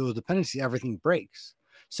again, those dependencies, everything breaks.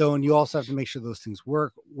 So, and you also have to make sure those things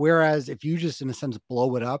work. Whereas if you just, in a sense,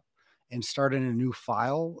 blow it up and start in a new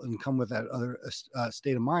file and come with that other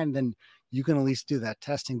state of mind, then you can at least do that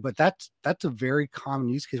testing. But that's a very common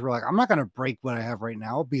use case. We're like, I'm not going to break what I have right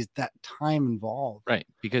now, because that time involved. Right.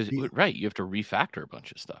 Because you have to refactor a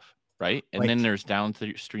bunch of stuff. Right. And then there's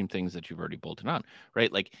downstream things that you've already bolted on.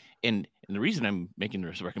 Right. Like, and the reason I'm making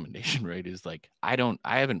this recommendation, right, is like, I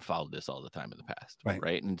haven't followed this all the time in the past.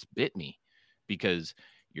 Right. And it's bit me, because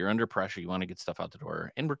you're under pressure. You want to get stuff out the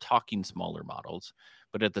door, and we're talking smaller models.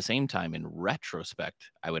 But at the same time, in retrospect,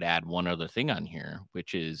 I would add one other thing on here,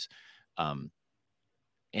 which is, and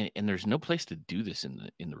there's no place to do this in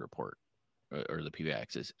the report or the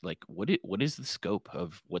PBX, is like, what is the scope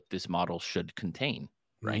of what this model should contain,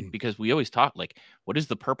 right? Because we always talk like, what is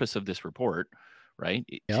the purpose of this report, right?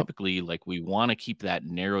 Typically, like, we want to keep that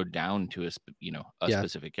narrowed down to a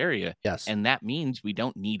specific area. Yes. And that means we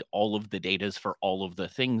don't need all of the datas for all of the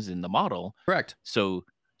things in the model. Correct. So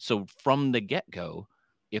from the get-go,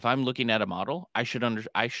 if I'm looking at a model, I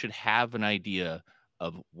should have an idea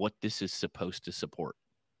of what this is supposed to support,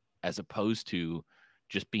 as opposed to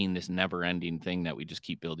just being this never-ending thing that we just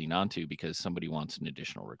keep building onto because somebody wants an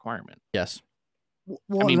additional requirement. Yes.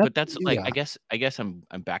 Well, I mean, but that's like, I guess I'm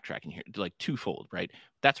backtracking here, like twofold, right?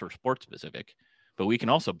 That's for sport specific, but we can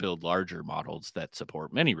also build larger models that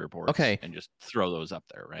support many reports, and just throw those up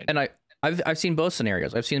there, right? And I've seen both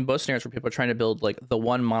scenarios. I've seen both scenarios where people are trying to build like the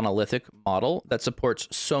one monolithic model that supports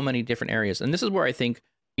so many different areas. And this is where I think,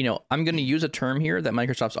 I'm going to use a term here that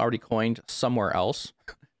Microsoft's already coined somewhere else.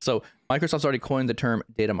 So Microsoft's already coined the term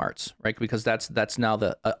data marts, right? Because that's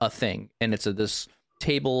now a thing, and it's this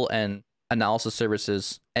table and analysis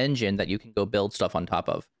services engine that you can go build stuff on top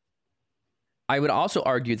of. I would also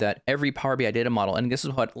argue that every Power BI data model, and this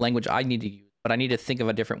is what language I need to use, but I need to think of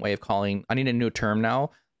a different way of calling, I need a new term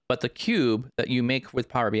now, but the cube that you make with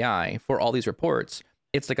Power BI for all these reports,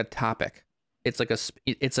 it's like a topic. It's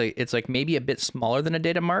like maybe a bit smaller than a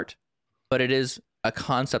data mart, but it is a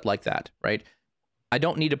concept like that, right? I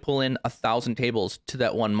don't need to pull in 1,000 tables to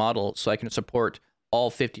that one model so I can support all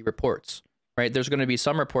 50 reports. Right? There's going to be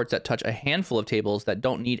some reports that touch a handful of tables that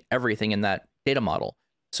don't need everything in that data model.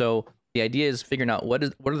 So the idea is figuring out what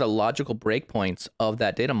are the logical breakpoints of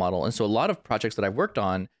that data model. And so a lot of projects that I've worked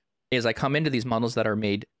on is I come into these models that are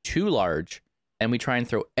made too large, and we try and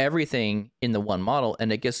throw everything in the one model,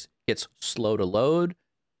 and it gets slow to load.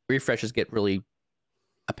 Refreshes get really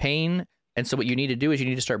a pain. And so what you need to do is you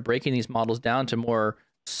need to start breaking these models down to more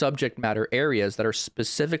subject matter areas that are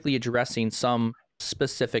specifically addressing some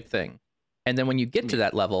specific thing. And then when you get to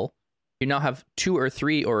that level, you now have 2 or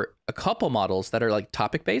 3 or a couple models that are like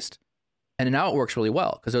topic based. And now it works really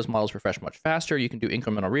well because those models refresh much faster. You can do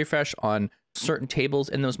incremental refresh on certain tables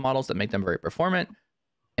in those models that make them very performant.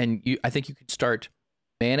 And I think you can start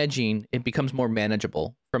managing, it becomes more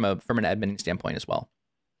manageable from an admin standpoint as well.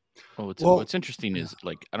 Well, what's interesting is,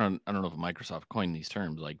 like, I don't know if Microsoft coined these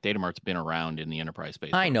terms. Like, data mart's been around in the enterprise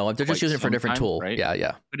space. I know, they're just using it for a different tool, right?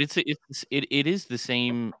 Yeah. But it is the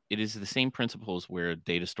same. It is the same principles where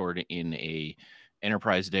data stored in a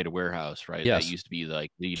enterprise data warehouse, right? Yes. That used to be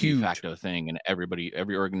like the de facto thing, and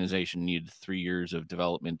every organization needed 3 years of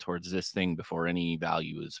development towards this thing before any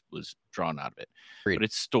value was drawn out of it. Agreed. But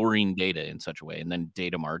it's storing data in such a way, and then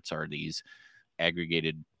data marts are these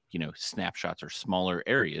aggregated, snapshots or smaller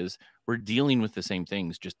areas. We're dealing with the same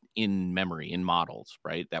things, just in memory, in models,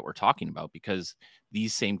 right, that we're talking about, because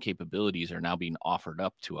these same capabilities are now being offered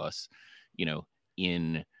up to us,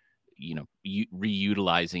 in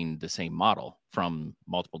reutilizing the same model from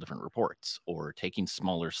multiple different reports, or taking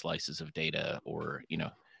smaller slices of data, or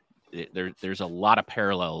there's a lot of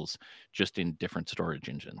parallels just in different storage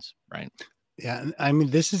engines, right? Yeah, I mean,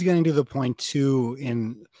 this is getting to the point too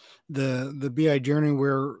in the BI journey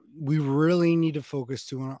where we really need to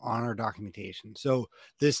focus on our documentation. So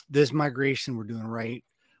this migration we're doing, right,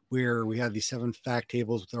 where we have these 7 fact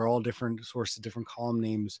tables, they're all different sources, different column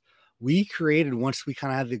names. We created, once we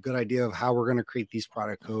kind of had the good idea of how we're going to create these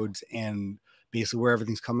product codes and basically where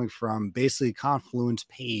everything's coming from, basically Confluence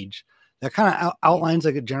page that kind of outlines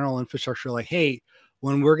like a general infrastructure, like, hey,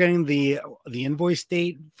 when we're getting the invoice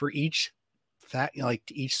date for each like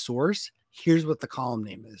to each source, here's what the column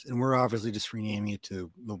name is, and we're obviously just renaming it to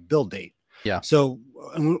the build date. Yeah. So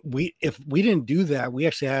if we didn't do that, we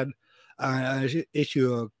actually had an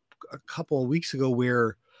issue a couple of weeks ago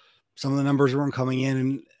where some of the numbers weren't coming in,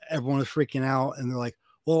 and everyone was freaking out, and they're like,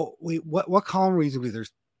 "Well, wait, what column reason?"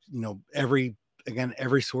 There's,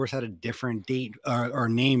 every source had a different date or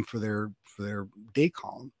name for their date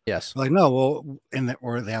column. Yes. Like, no, well,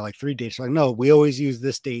 or they have like 3 dates. Like, no, we always use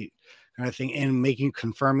this date. Kind of thing, and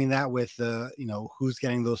confirming that with the who's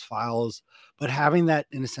getting those files, but having that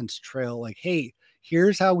in a sense trail, like, hey,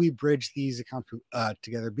 here's how we bridge these accounts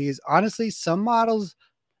together, because honestly some models,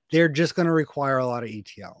 they're just going to require a lot of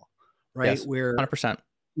ETL, right? Yes, where 100%.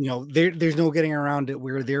 There's no getting around it,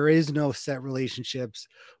 where there is no set relationships,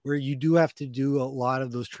 where you do have to do a lot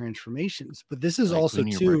of those transformations. But this is like also when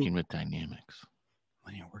you're working with dynamics.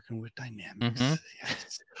 When you're working with dynamics,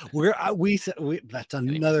 yes. That's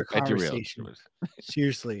another conversation.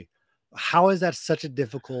 Seriously, how is that such a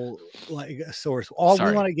difficult source? All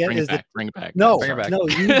we want to get is bring it back. No,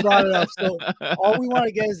 you brought it up. So all we want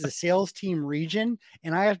to get is the sales team region,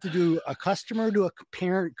 and I have to do a customer to a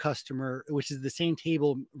parent customer, which is the same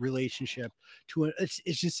table relationship.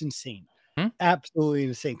 It's just insane. Absolutely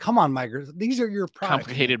insane. Come on, migrants. These are your products.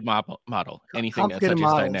 Complicated model. Anything that touches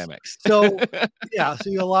dynamics. So yeah, so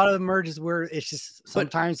a lot of the merges where it's just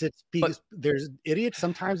sometimes it's because there's idiots,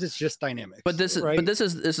 sometimes it's just dynamics. But this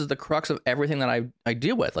is the crux of everything that I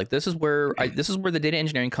deal with. Like this is where the data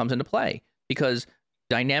engineering comes into play, because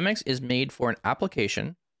dynamics is made for an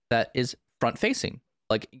application that is front facing.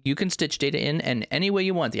 Like you can stitch data in and any way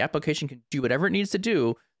you want. The application can do whatever it needs to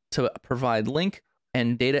do to provide link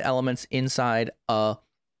and data elements inside a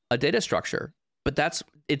data structure. But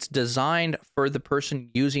it's designed for the person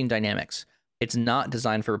using dynamics. It's not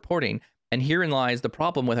designed for reporting. And herein lies the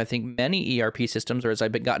problem with, I think, many ERP systems, or as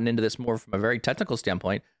I've gotten into this more from a very technical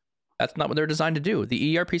standpoint, that's not what they're designed to do.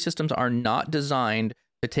 The ERP systems are not designed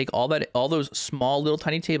to take all those small little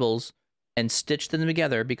tiny tables and stitch them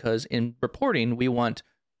together, because in reporting, we want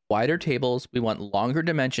wider tables, we want longer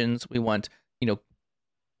dimensions, we want,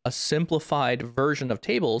 a simplified version of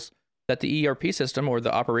tables that the ERP system or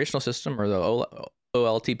the operational system or the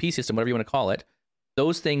OLTP system, whatever you want to call it,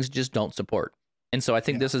 those things just don't support. And so I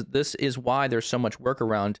think this is why there's so much work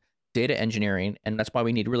around data engineering, and that's why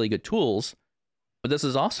we need really good tools. But this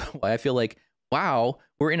is also why I feel like, wow,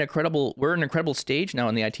 we're in an incredible stage now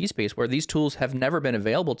in the IT space where these tools have never been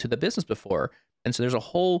available to the business before. And so there's a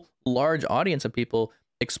whole large audience of people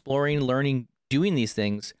exploring, learning, doing these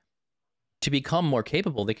things to become more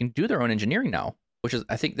capable. They can do their own engineering now, which is,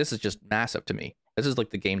 I think this is just massive to me. This is like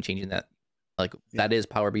the game changing that is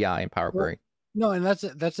Power BI and Power Query. No, and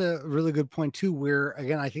that's a really good point too, where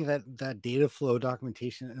again, I think that data flow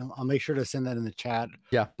documentation, and I'll make sure to send that in the chat.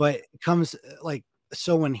 Yeah. But it comes like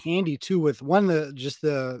so in handy too with one,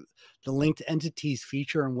 the linked entities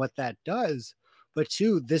feature and what that does. But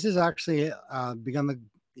two, this is actually begun the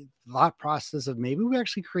thought process of maybe we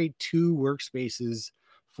actually create 2 workspaces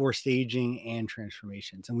for staging and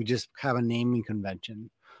transformations, and we just have a naming convention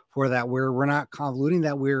for that, where we're not convoluting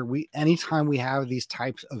that, where anytime we have these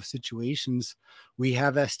types of situations, we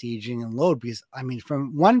have that staging and load. Because I mean,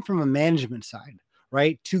 from a management side,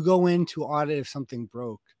 right, to go in to audit if something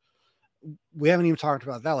broke, we haven't even talked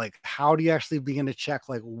about that. Like, how do you actually begin to check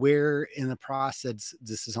like where in the process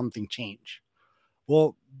does something change?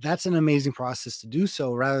 Well, that's an amazing process to do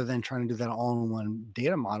so, rather than trying to do that all in one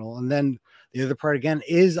data model. And then the other part again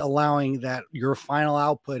is allowing that your final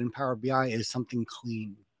output in Power BI is something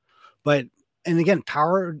clean. And again,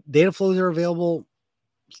 Power data flows are available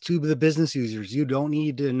to the business users. You don't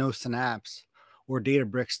need to know Synapse or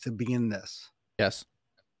Databricks to begin this. Yes.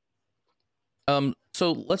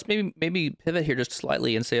 So let's maybe pivot here just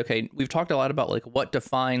slightly and say, okay, we've talked a lot about like what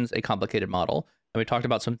defines a complicated model, and we talked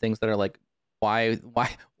about some things that are like what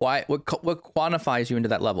quantifies you into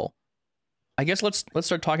that level. I guess let's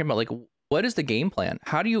start talking about like, what is the game plan?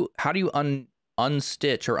 How do you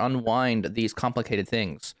unstitch or unwind these complicated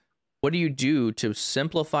things? What do you do to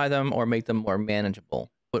simplify them or make them more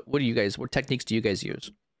manageable? What techniques do you guys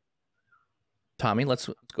use? Tommy, let's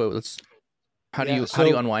go. How do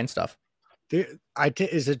you unwind stuff?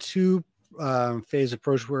 Is a two phase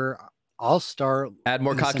approach where I'll start add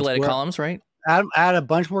more calculated columns, right? Add a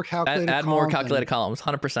bunch more calculated columns. Add more calculated columns,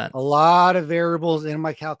 100%. A lot of variables in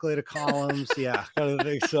my calculated columns. Yeah, kind of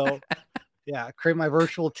thing. So yeah, create my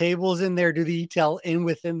virtual tables in there, do the ETL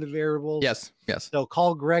within the variables. Yes. So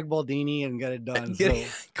call Greg Baldini and get it done.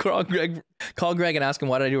 Call Greg and ask him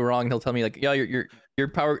what did I do wrong. And he'll tell me like, yeah, your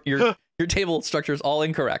table structure is all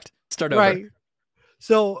incorrect. Start over. Right.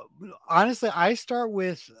 So honestly, I start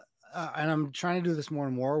with, and I'm trying to do this more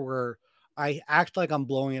and more, where I act like I'm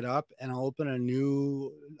blowing it up, and I'll open a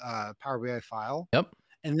new Power BI file. Yep.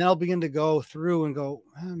 And then I'll begin to go through and go,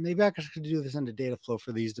 maybe I could do this into data flow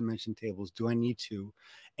for these dimension tables. Do I need to?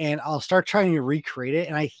 And I'll start trying to recreate it.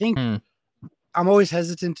 And I think I'm always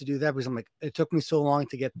hesitant to do that because I'm like, it took me so long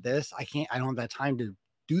to get this. I don't have that time to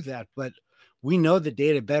do that. But we know the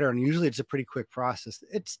data better. And usually it's a pretty quick process.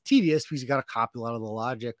 It's tedious because you got to copy a lot of the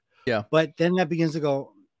logic. Yeah. But then that begins to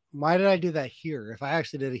go, why did I do that here? If I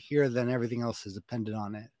actually did it here, then everything else is dependent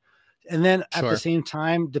on it. And then at the same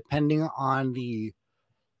time, depending on the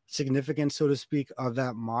significance, so to speak, of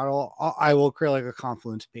that model, I will create like a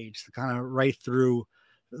Confluence page to kind of write through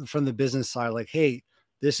from the business side, like, hey,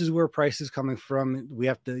 this is where price is coming from. We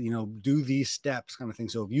have to, do these steps kind of thing.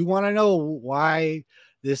 So if you want to know why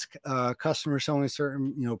this customer is showing a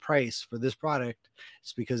certain, price for this product,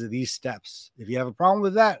 it's because of these steps. If you have a problem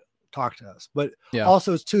with that, talk to us. But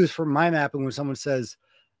also it's too, is for my mapping, when someone says,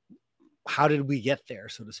 how did we get there,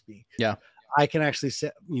 so to speak? Yeah. I can actually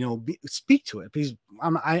say, speak to it, because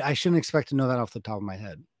I shouldn't expect to know that off the top of my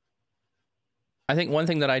head. I think one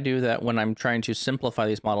thing that I do that when I'm trying to simplify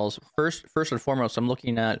these models, first and foremost, I'm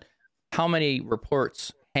looking at how many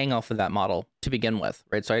reports hang off of that model to begin with,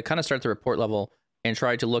 right? So I kind of start at the report level and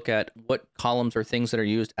try to look at what columns or things that are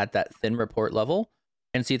used at that thin report level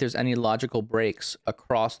and see if there's any logical breaks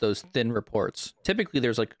across those thin reports. Typically,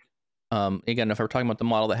 there's like, again, if we're talking about the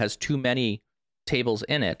model that has too many tables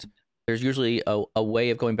in it, there's usually a way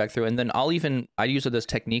of going back through. And then I use this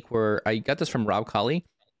technique where I got this from Rob Colley,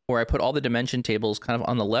 where I put all the dimension tables kind of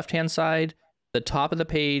on the left-hand side, the top of the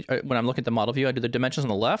page. When I'm looking at the model view, I do the dimensions on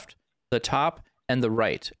the left, the top, and the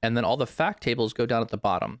right. And then all the fact tables go down at the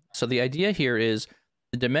bottom. So the idea here is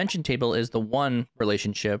the dimension table is the one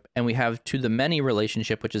relationship, and we have to the many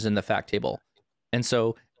relationship, which is in the fact table. And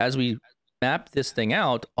so as we map this thing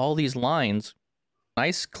out, all these lines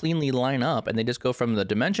nice cleanly line up, and they just go from the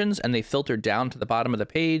dimensions and they filter down to the bottom of the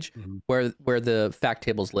page where the fact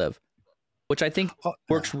tables live, which I think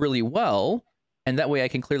works really well. And that way I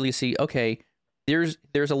can clearly see, okay, there's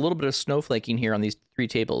a little bit of snowflaking here on these three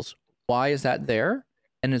tables. Why is that there?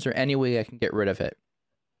 And is there any way I can get rid of it?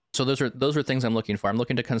 So those are things I'm looking for. I'm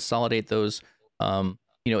looking to consolidate those.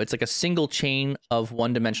 It's like a single chain of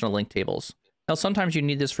one-dimensional link tables. Now, sometimes you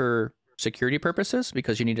need this for security purposes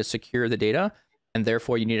because you need to secure the data, and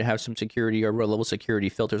therefore you need to have some security or row-level security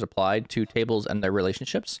filters applied to tables and their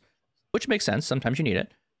relationships, which makes sense. Sometimes you need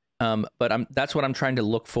it. But that's what I'm trying to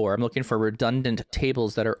look for. I'm looking for redundant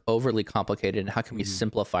tables that are overly complicated, and how can we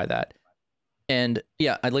simplify that? And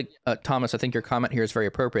yeah, I like Thomas. I think your comment here is very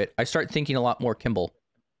appropriate. I start thinking a lot more Kimball,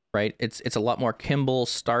 right? It's a lot more Kimball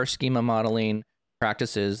star schema modeling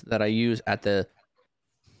practices that I use at the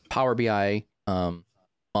Power BI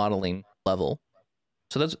modeling level.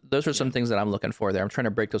 So those are some things that I'm looking for there. I'm trying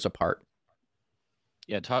to break those apart.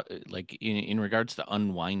 Yeah, like in regards to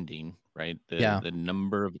unwinding, right? The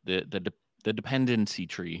number of the dependency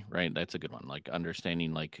tree, right? That's a good one. Like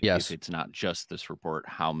understanding, like if it's not just this report,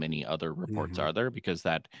 how many other reports are there? Because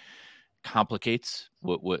that complicates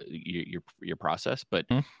what your process. But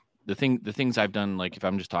the things I've done, like if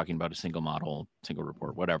I'm just talking about a single model, single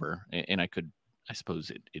report, whatever, and I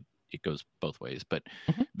suppose it goes both ways, but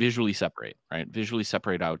visually separate, right? Visually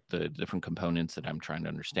separate out the different components that I'm trying to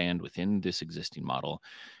understand within this existing model.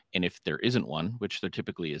 And if there isn't one, which there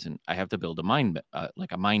typically isn't, I have to build a mind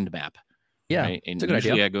map. Yeah. Right? And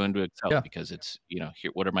usually I go into Excel because it's,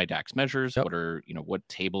 here, what are my DAX measures? What are, what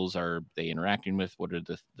tables are they interacting with? What are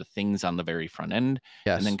the things on the very front end?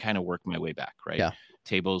 And then kind of work my way back, right? Yeah.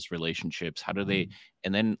 Tables, relationships, how do they,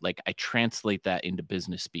 and then like I translate that into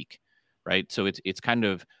business speak. Right. So it's kind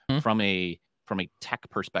of from a tech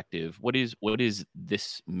perspective, what is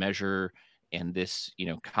this measure and this,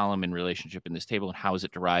 column and relationship in this table, and how is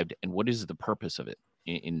it derived, and what is the purpose of it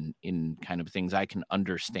in kind of things I can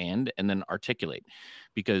understand and then articulate?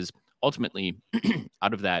 Because ultimately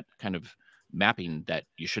out of that kind of mapping that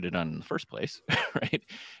you should have done in the first place, right?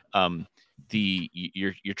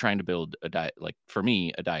 You're trying to build like for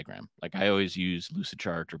me a diagram. Like I always use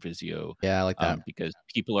Lucidchart or Visio. Yeah, I like that. Because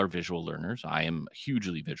people are visual learners. I am a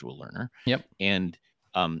hugely visual learner. Yep. And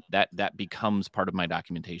that becomes part of my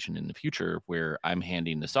documentation in the future, where I'm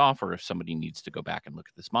handing this off, or if somebody needs to go back and look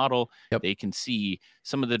at this model, they can see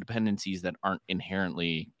some of the dependencies that aren't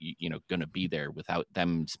inherently going to be there without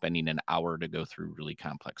them spending an hour to go through really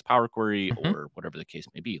complex Power Query or whatever the case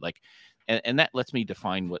may be. Like, and that lets me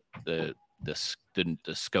define what the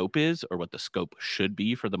scope is, or what the scope should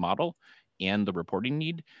be for the model and the reporting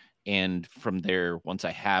need. And from there, once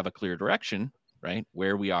I have a clear direction, right,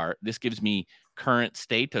 where we are, this gives me current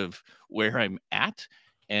state of where I'm at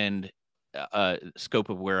and scope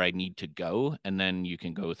of where I need to go. And then you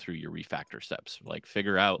can go through your refactor steps, like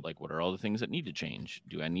figure out like what are all the things that need to change.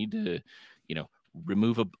 Do I need to,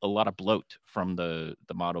 remove a lot of bloat from the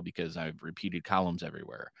model because I've repeated columns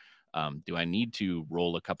everywhere? Do I need to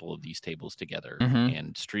roll a couple of these tables together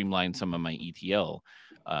and streamline some of my ETL?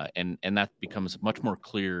 And that becomes much more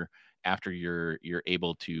clear after you're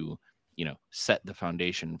able to, set the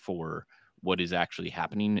foundation for what is actually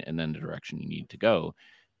happening and then the direction you need to go.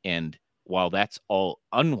 And while that's all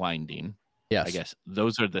unwinding, I guess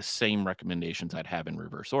those are the same recommendations I'd have in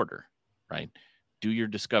reverse order, right? Do your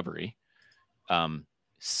discovery,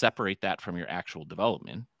 separate that from your actual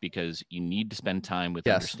development, because you need to spend time with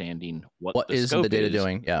understanding what the is scope the data is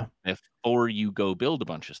doing, before you go build a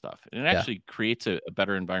bunch of stuff. And it actually creates a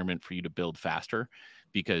better environment for you to build faster,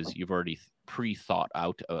 because you've already pre-thought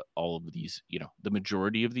out all of these, the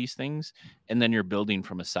majority of these things, and then you're building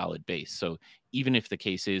from a solid base. So even if the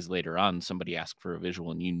case is later on somebody asks for a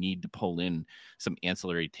visual and you need to pull in some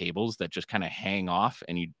ancillary tables that just kind of hang off,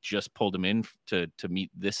 and you just pulled them in to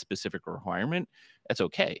meet this specific requirement, that's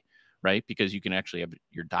okay, right? Because you can actually have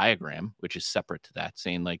your diagram, which is separate to that,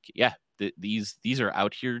 saying like, these are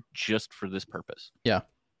out here just for this purpose. Yeah.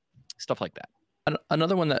 Stuff like that.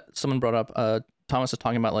 Another one that someone brought up, Thomas is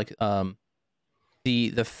talking about, like,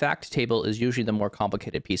 the fact table is usually the more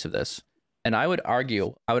complicated piece of this. And I would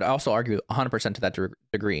also argue 100% to that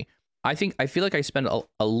degree. I feel like I spend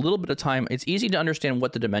a little bit of time. It's easy to understand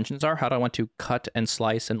what the dimensions are. How do I want to cut and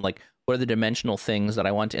slice, and like, what are the dimensional things that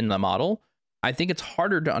I want in the model? I think it's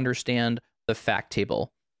harder to understand the fact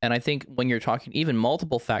table. And I think when you're talking even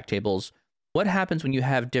multiple fact tables, what happens when you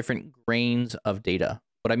have different grains of data?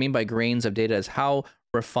 What I mean by grains of data is how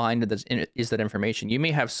refined is that information. You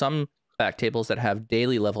may have some fact tables that have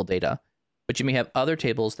daily level data, but you may have other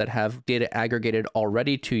tables that have data aggregated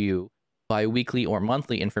already to you by weekly or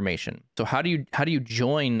monthly information. So how do you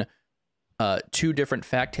join two different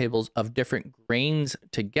fact tables of different grains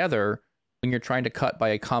together when you're trying to cut by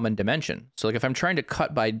a common dimension? So like if I'm trying to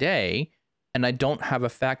cut by day and I don't have a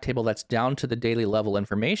fact table that's down to the daily level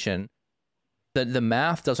information, the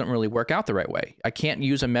math doesn't really work out the right way. I can't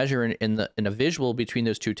use a measure in a visual between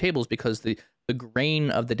those two tables, because the grain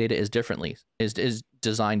of the data is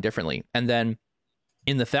designed differently. And then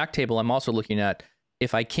in the fact table, I'm also looking at,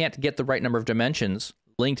 if I can't get the right number of dimensions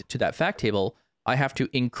linked to that fact table, I have to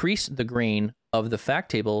increase the grain of the fact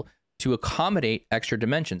table to accommodate extra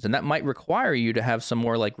dimensions. And that might require you to have some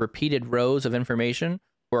more like repeated rows of information,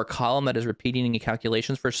 or a column that is repeating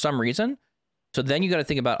calculations for some reason. So then you got to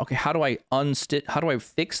think about, okay, how do I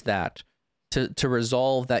fix that to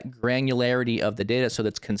resolve that granularity of the data so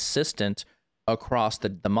that's consistent across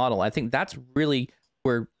the model? I think that's really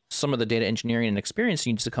where some of the data engineering and experience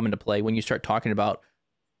needs to come into play, when you start talking about,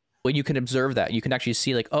 when you can observe that. You can actually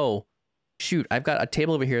see like, oh, shoot, I've got a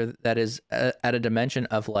table over here that is at a dimension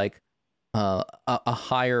of like a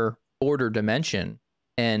higher order dimension.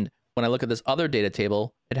 And when I look at this other data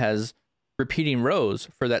table, it has repeating rows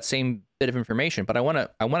for that same bit of information, but I want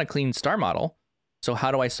a clean star model. So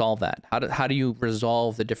how do I solve that? How do you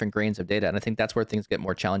resolve the different grains of data? And I think that's where things get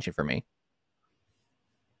more challenging for me.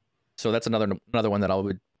 So that's another one that I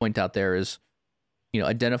would point out there is,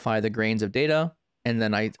 identify the grains of data. And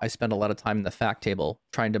then I spend a lot of time in the fact table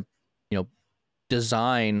trying to,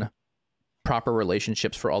 design proper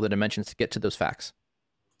relationships for all the dimensions to get to those facts.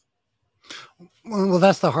 Well,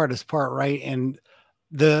 that's the hardest part, right? And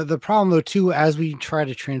the problem though too, as we try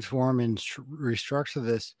to transform and restructure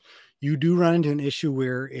this, you do run into an issue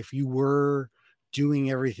where if you were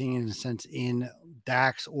doing everything in a sense in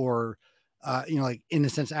DAX, or like in a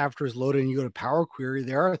sense after it's loaded and you go to Power Query,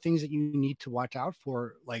 there are things that you need to watch out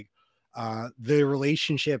for, like the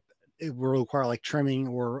relationship. It will require like trimming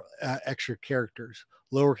or extra characters,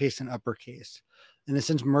 lowercase and uppercase. In a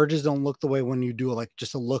sense, merges don't look the way when you do like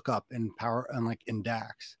just a lookup in Power and like in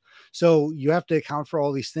DAX. So you have to account for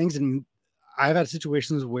all these things. And I've had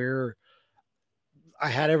situations where I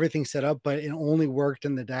had everything set up, but it only worked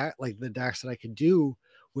in the DAX, like the DAX that I could do,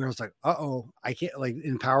 where I was like, I can't, like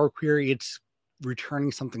in Power Query, it's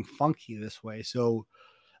returning something funky this way. So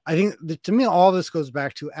I think to me, all this goes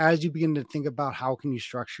back to, as you begin to think about how can you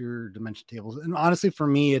structure dimension tables. And honestly, for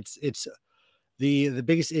me, it's the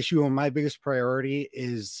biggest issue and my biggest priority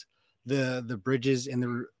is the bridges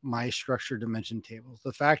in my structured dimension tables.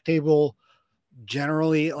 The fact table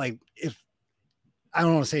generally, like, if I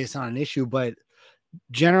don't want to say it's not an issue, but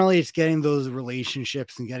generally it's getting those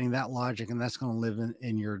relationships and getting that logic, and that's going to live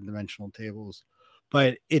in your dimensional tables.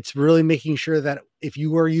 But it's really making sure that if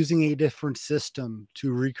you are using a different system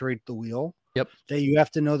to recreate the wheel, that you have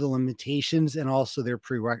to know the limitations and also their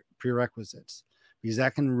prerequisites, because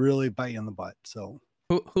that can really bite you in the butt. So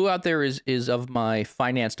who out there is of my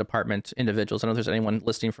finance department individuals? I don't know if there's anyone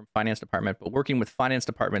listening from finance department, but working with finance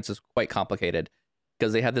departments is quite complicated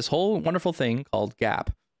because they have this whole wonderful thing called GAAP,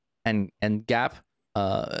 and GAAP,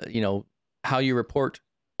 how you report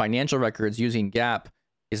financial records using GAAP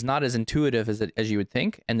is not as intuitive as you would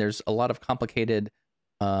think. And there's a lot of complicated,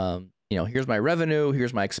 here's my revenue,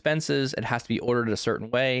 here's my expenses. It has to be ordered a certain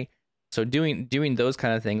way. So doing those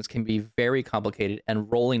kind of things can be very complicated,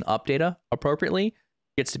 and rolling up data appropriately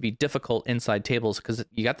gets to be difficult inside tables because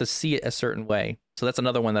you got to see it a certain way. So that's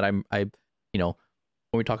another one that when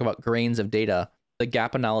we talk about grains of data, the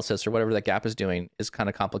gap analysis or whatever that gap is doing is kind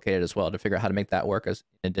of complicated as well to figure out how to make that work as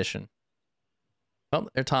in addition. Well,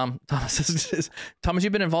 Thomas,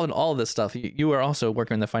 you've been involved in all of this stuff. You are also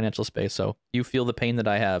working in the financial space, so you feel the pain that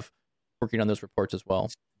I have working on those reports as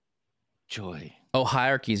well. Joy. Oh,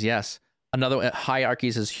 hierarchies, yes.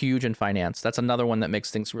 Hierarchies is huge in finance. That's another one that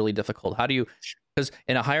makes things really difficult. Because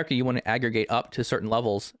in a hierarchy, you want to aggregate up to certain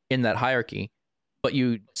levels in that hierarchy, but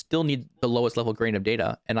you still need the lowest level grain of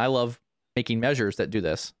data. And I love making measures that do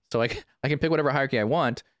this. So I can pick whatever hierarchy I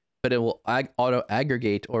want, but it will auto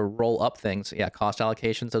aggregate or roll up things. Yeah, cost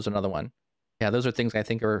allocations, those are another one. Yeah, those are things I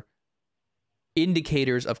think are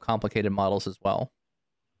indicators of complicated models as well.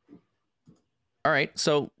 All right,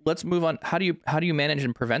 so let's move on. How do you manage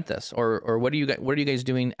and prevent this, or what are you guys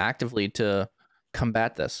doing actively to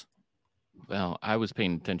combat this? Well, I was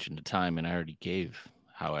paying attention to time, and I already gave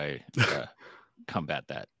how I combat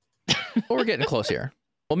that. Well, we're getting close here.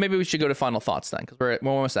 Well, maybe we should go to final thoughts then, because we're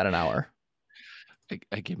almost at an hour.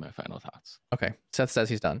 I give my final thoughts. Okay, Seth says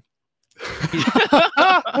he's done.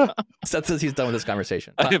 Seth says he's done with this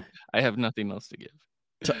conversation. I have nothing else to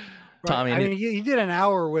give. Tommy, I mean, he did an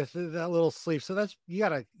hour with that little sleep, so that's you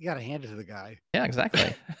gotta hand it to the guy. Yeah,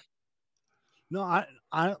 exactly. No,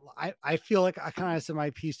 I feel like I kind of said my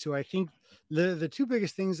piece too. I think the two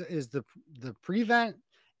biggest things is the prevent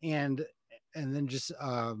and then just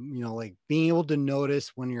like being able to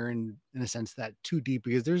notice when you're in a sense that too deep,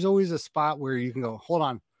 because there's always a spot where you can go, hold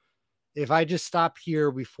on, if I just stop here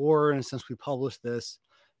before, in a sense, we publish this,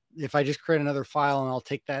 if I just create another file and I'll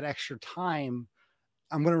take that extra time,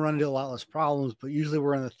 I'm going to run into a lot less problems. But usually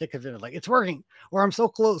we're in the thick of it, like it's working or I'm so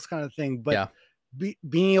close kind of thing. But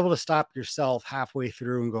being able to stop yourself halfway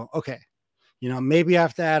through and go, okay, maybe I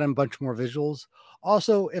have to add a bunch more visuals.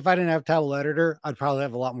 Also, if I didn't have Tableau Editor, I'd probably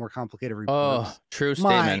have a lot more complicated reports. Oh, true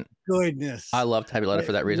statement. My goodness. I love Tableau Editor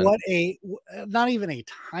for that reason. Not even a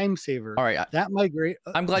time saver. All right. That might great.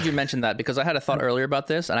 I'm glad you mentioned that, because I had a thought earlier about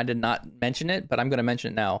this and I did not mention it, but I'm going to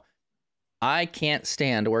mention it now. I can't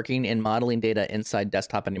stand working in modeling data inside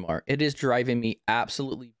desktop anymore. It is driving me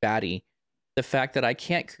absolutely batty. The fact that I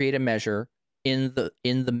can't create a measure in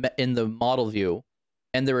the model view,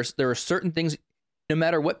 and there are certain things, no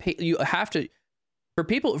matter what page you have to,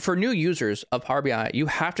 for new users of Power BI, you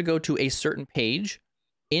have to go to a certain page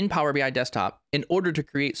in Power BI desktop in order to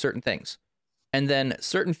create certain things. And then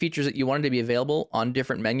certain features that you wanted to be available on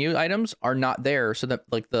different menu items are not there. So that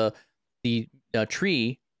like the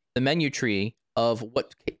menu tree of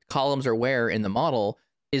what columns are where in the model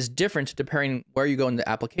is different depending where you go in the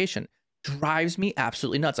application. Drives me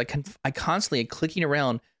absolutely nuts. I constantly clicking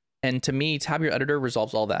around, and to me, Tabular Editor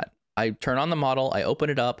resolves all that. I turn on the model, I open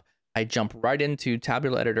it up, I jump right into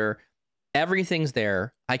Tabular Editor. Everything's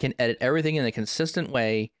there. I can edit everything in a consistent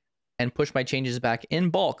way and push my changes back in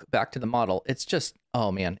bulk back to the model. It's just,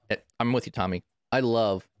 oh man, I'm with you, Tommy. I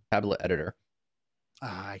love Tabular Editor.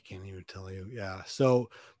 I can't even tell you. Yeah. So,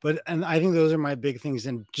 and I think those are my big things.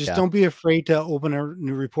 And just don't be afraid to open a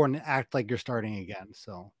new report and act like you're starting again.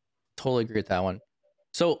 So, totally agree with that one.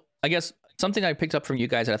 So, I guess something I picked up from you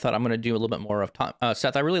guys that I thought I'm going to do a little bit more of.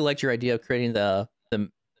 Seth, I really liked your idea of creating the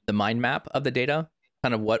mind map of the data,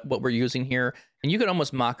 kind of what we're using here. And you could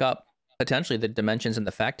almost mock up potentially the dimensions in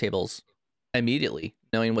the fact tables immediately,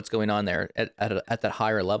 knowing what's going on there at that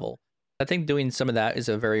higher level. I think doing some of that is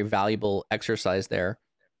a very valuable exercise there.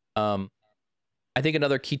 I think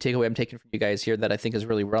another key takeaway I'm taking from you guys here that I think is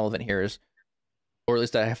really relevant here is, or at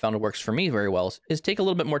least that I have found it works for me very well, is take a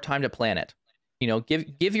little bit more time to plan it. You know,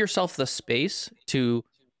 give yourself the space to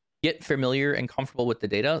get familiar and comfortable with the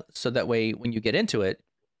data, so that way when you get into it,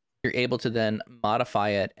 you're able to then modify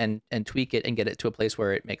it and tweak it and get it to a place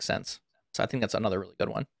where it makes sense. So I think that's another really good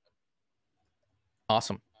one.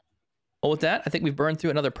 Awesome. Well, with that, I think we've burned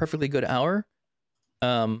through another perfectly good hour.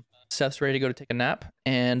 Seth's ready to go to take a nap,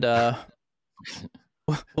 and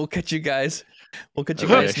we'll catch you guys. We'll catch you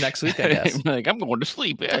guys next week, I guess. I'm going to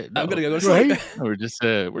sleep. Yeah, I'm gonna go to sleep. We're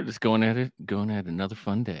just going at another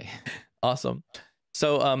fun day. Awesome.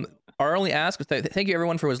 So our only ask is thank you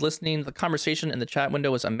everyone for was listening. The conversation in the chat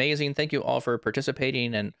window was amazing. Thank you all for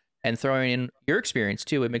participating and throwing in your experience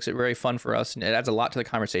too. It makes it very fun for us, and it adds a lot to the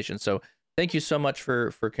conversation. So thank you so much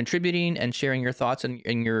for contributing and sharing your thoughts and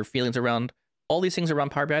your feelings around all these things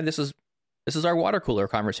around Power BI. This is our water cooler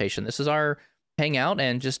conversation. This is our hang out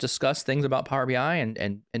and just discuss things about Power BI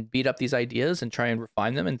and beat up these ideas and try and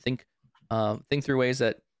refine them and think through ways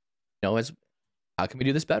that, as how can we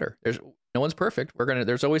do this better? There's no one's perfect.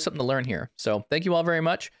 There's always something to learn here. So thank you all very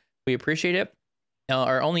much. We appreciate it.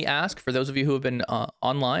 Our only ask for those of you who have been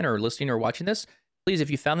online or listening or watching this, please, if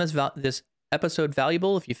you found this episode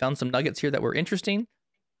valuable, if you found some nuggets here that were interesting,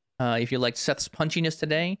 if you liked Seth's punchiness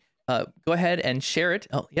today, go ahead and share it.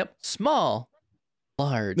 Oh, yep. Small,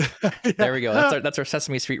 large. There we go. That's our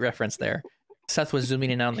Sesame Street reference there. Seth was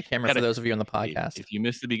zooming in on the camera for those of you on the podcast. If you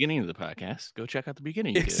missed the beginning of the podcast, go check out the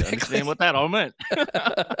beginning to understand what that all meant.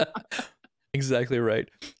 Exactly right.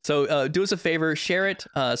 So do us a favor, share it,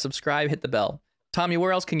 subscribe, hit the bell. Tommy,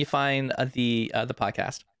 where else can you find the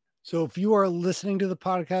podcast? So if you are listening to the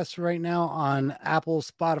podcast right now on Apple,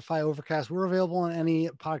 Spotify, Overcast, we're available on any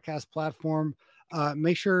podcast platform.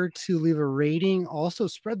 Make sure to leave a rating. Also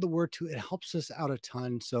spread the word too. It helps us out a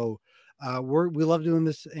ton. So we love doing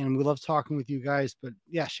this and we love talking with you guys, but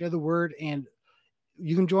yeah, share the word and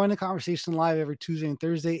you can join the conversation live every Tuesday and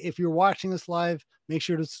Thursday. If you're watching us live, make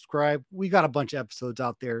sure to subscribe. We got a bunch of episodes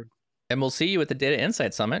out there. And we'll see you at the Data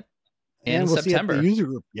Insight Summit in September. The user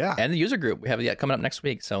group. Yeah. And the user group. We have coming up next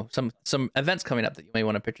week. So some events coming up that you may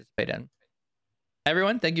want to participate in.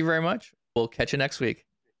 Everyone, thank you very much. We'll catch you next week.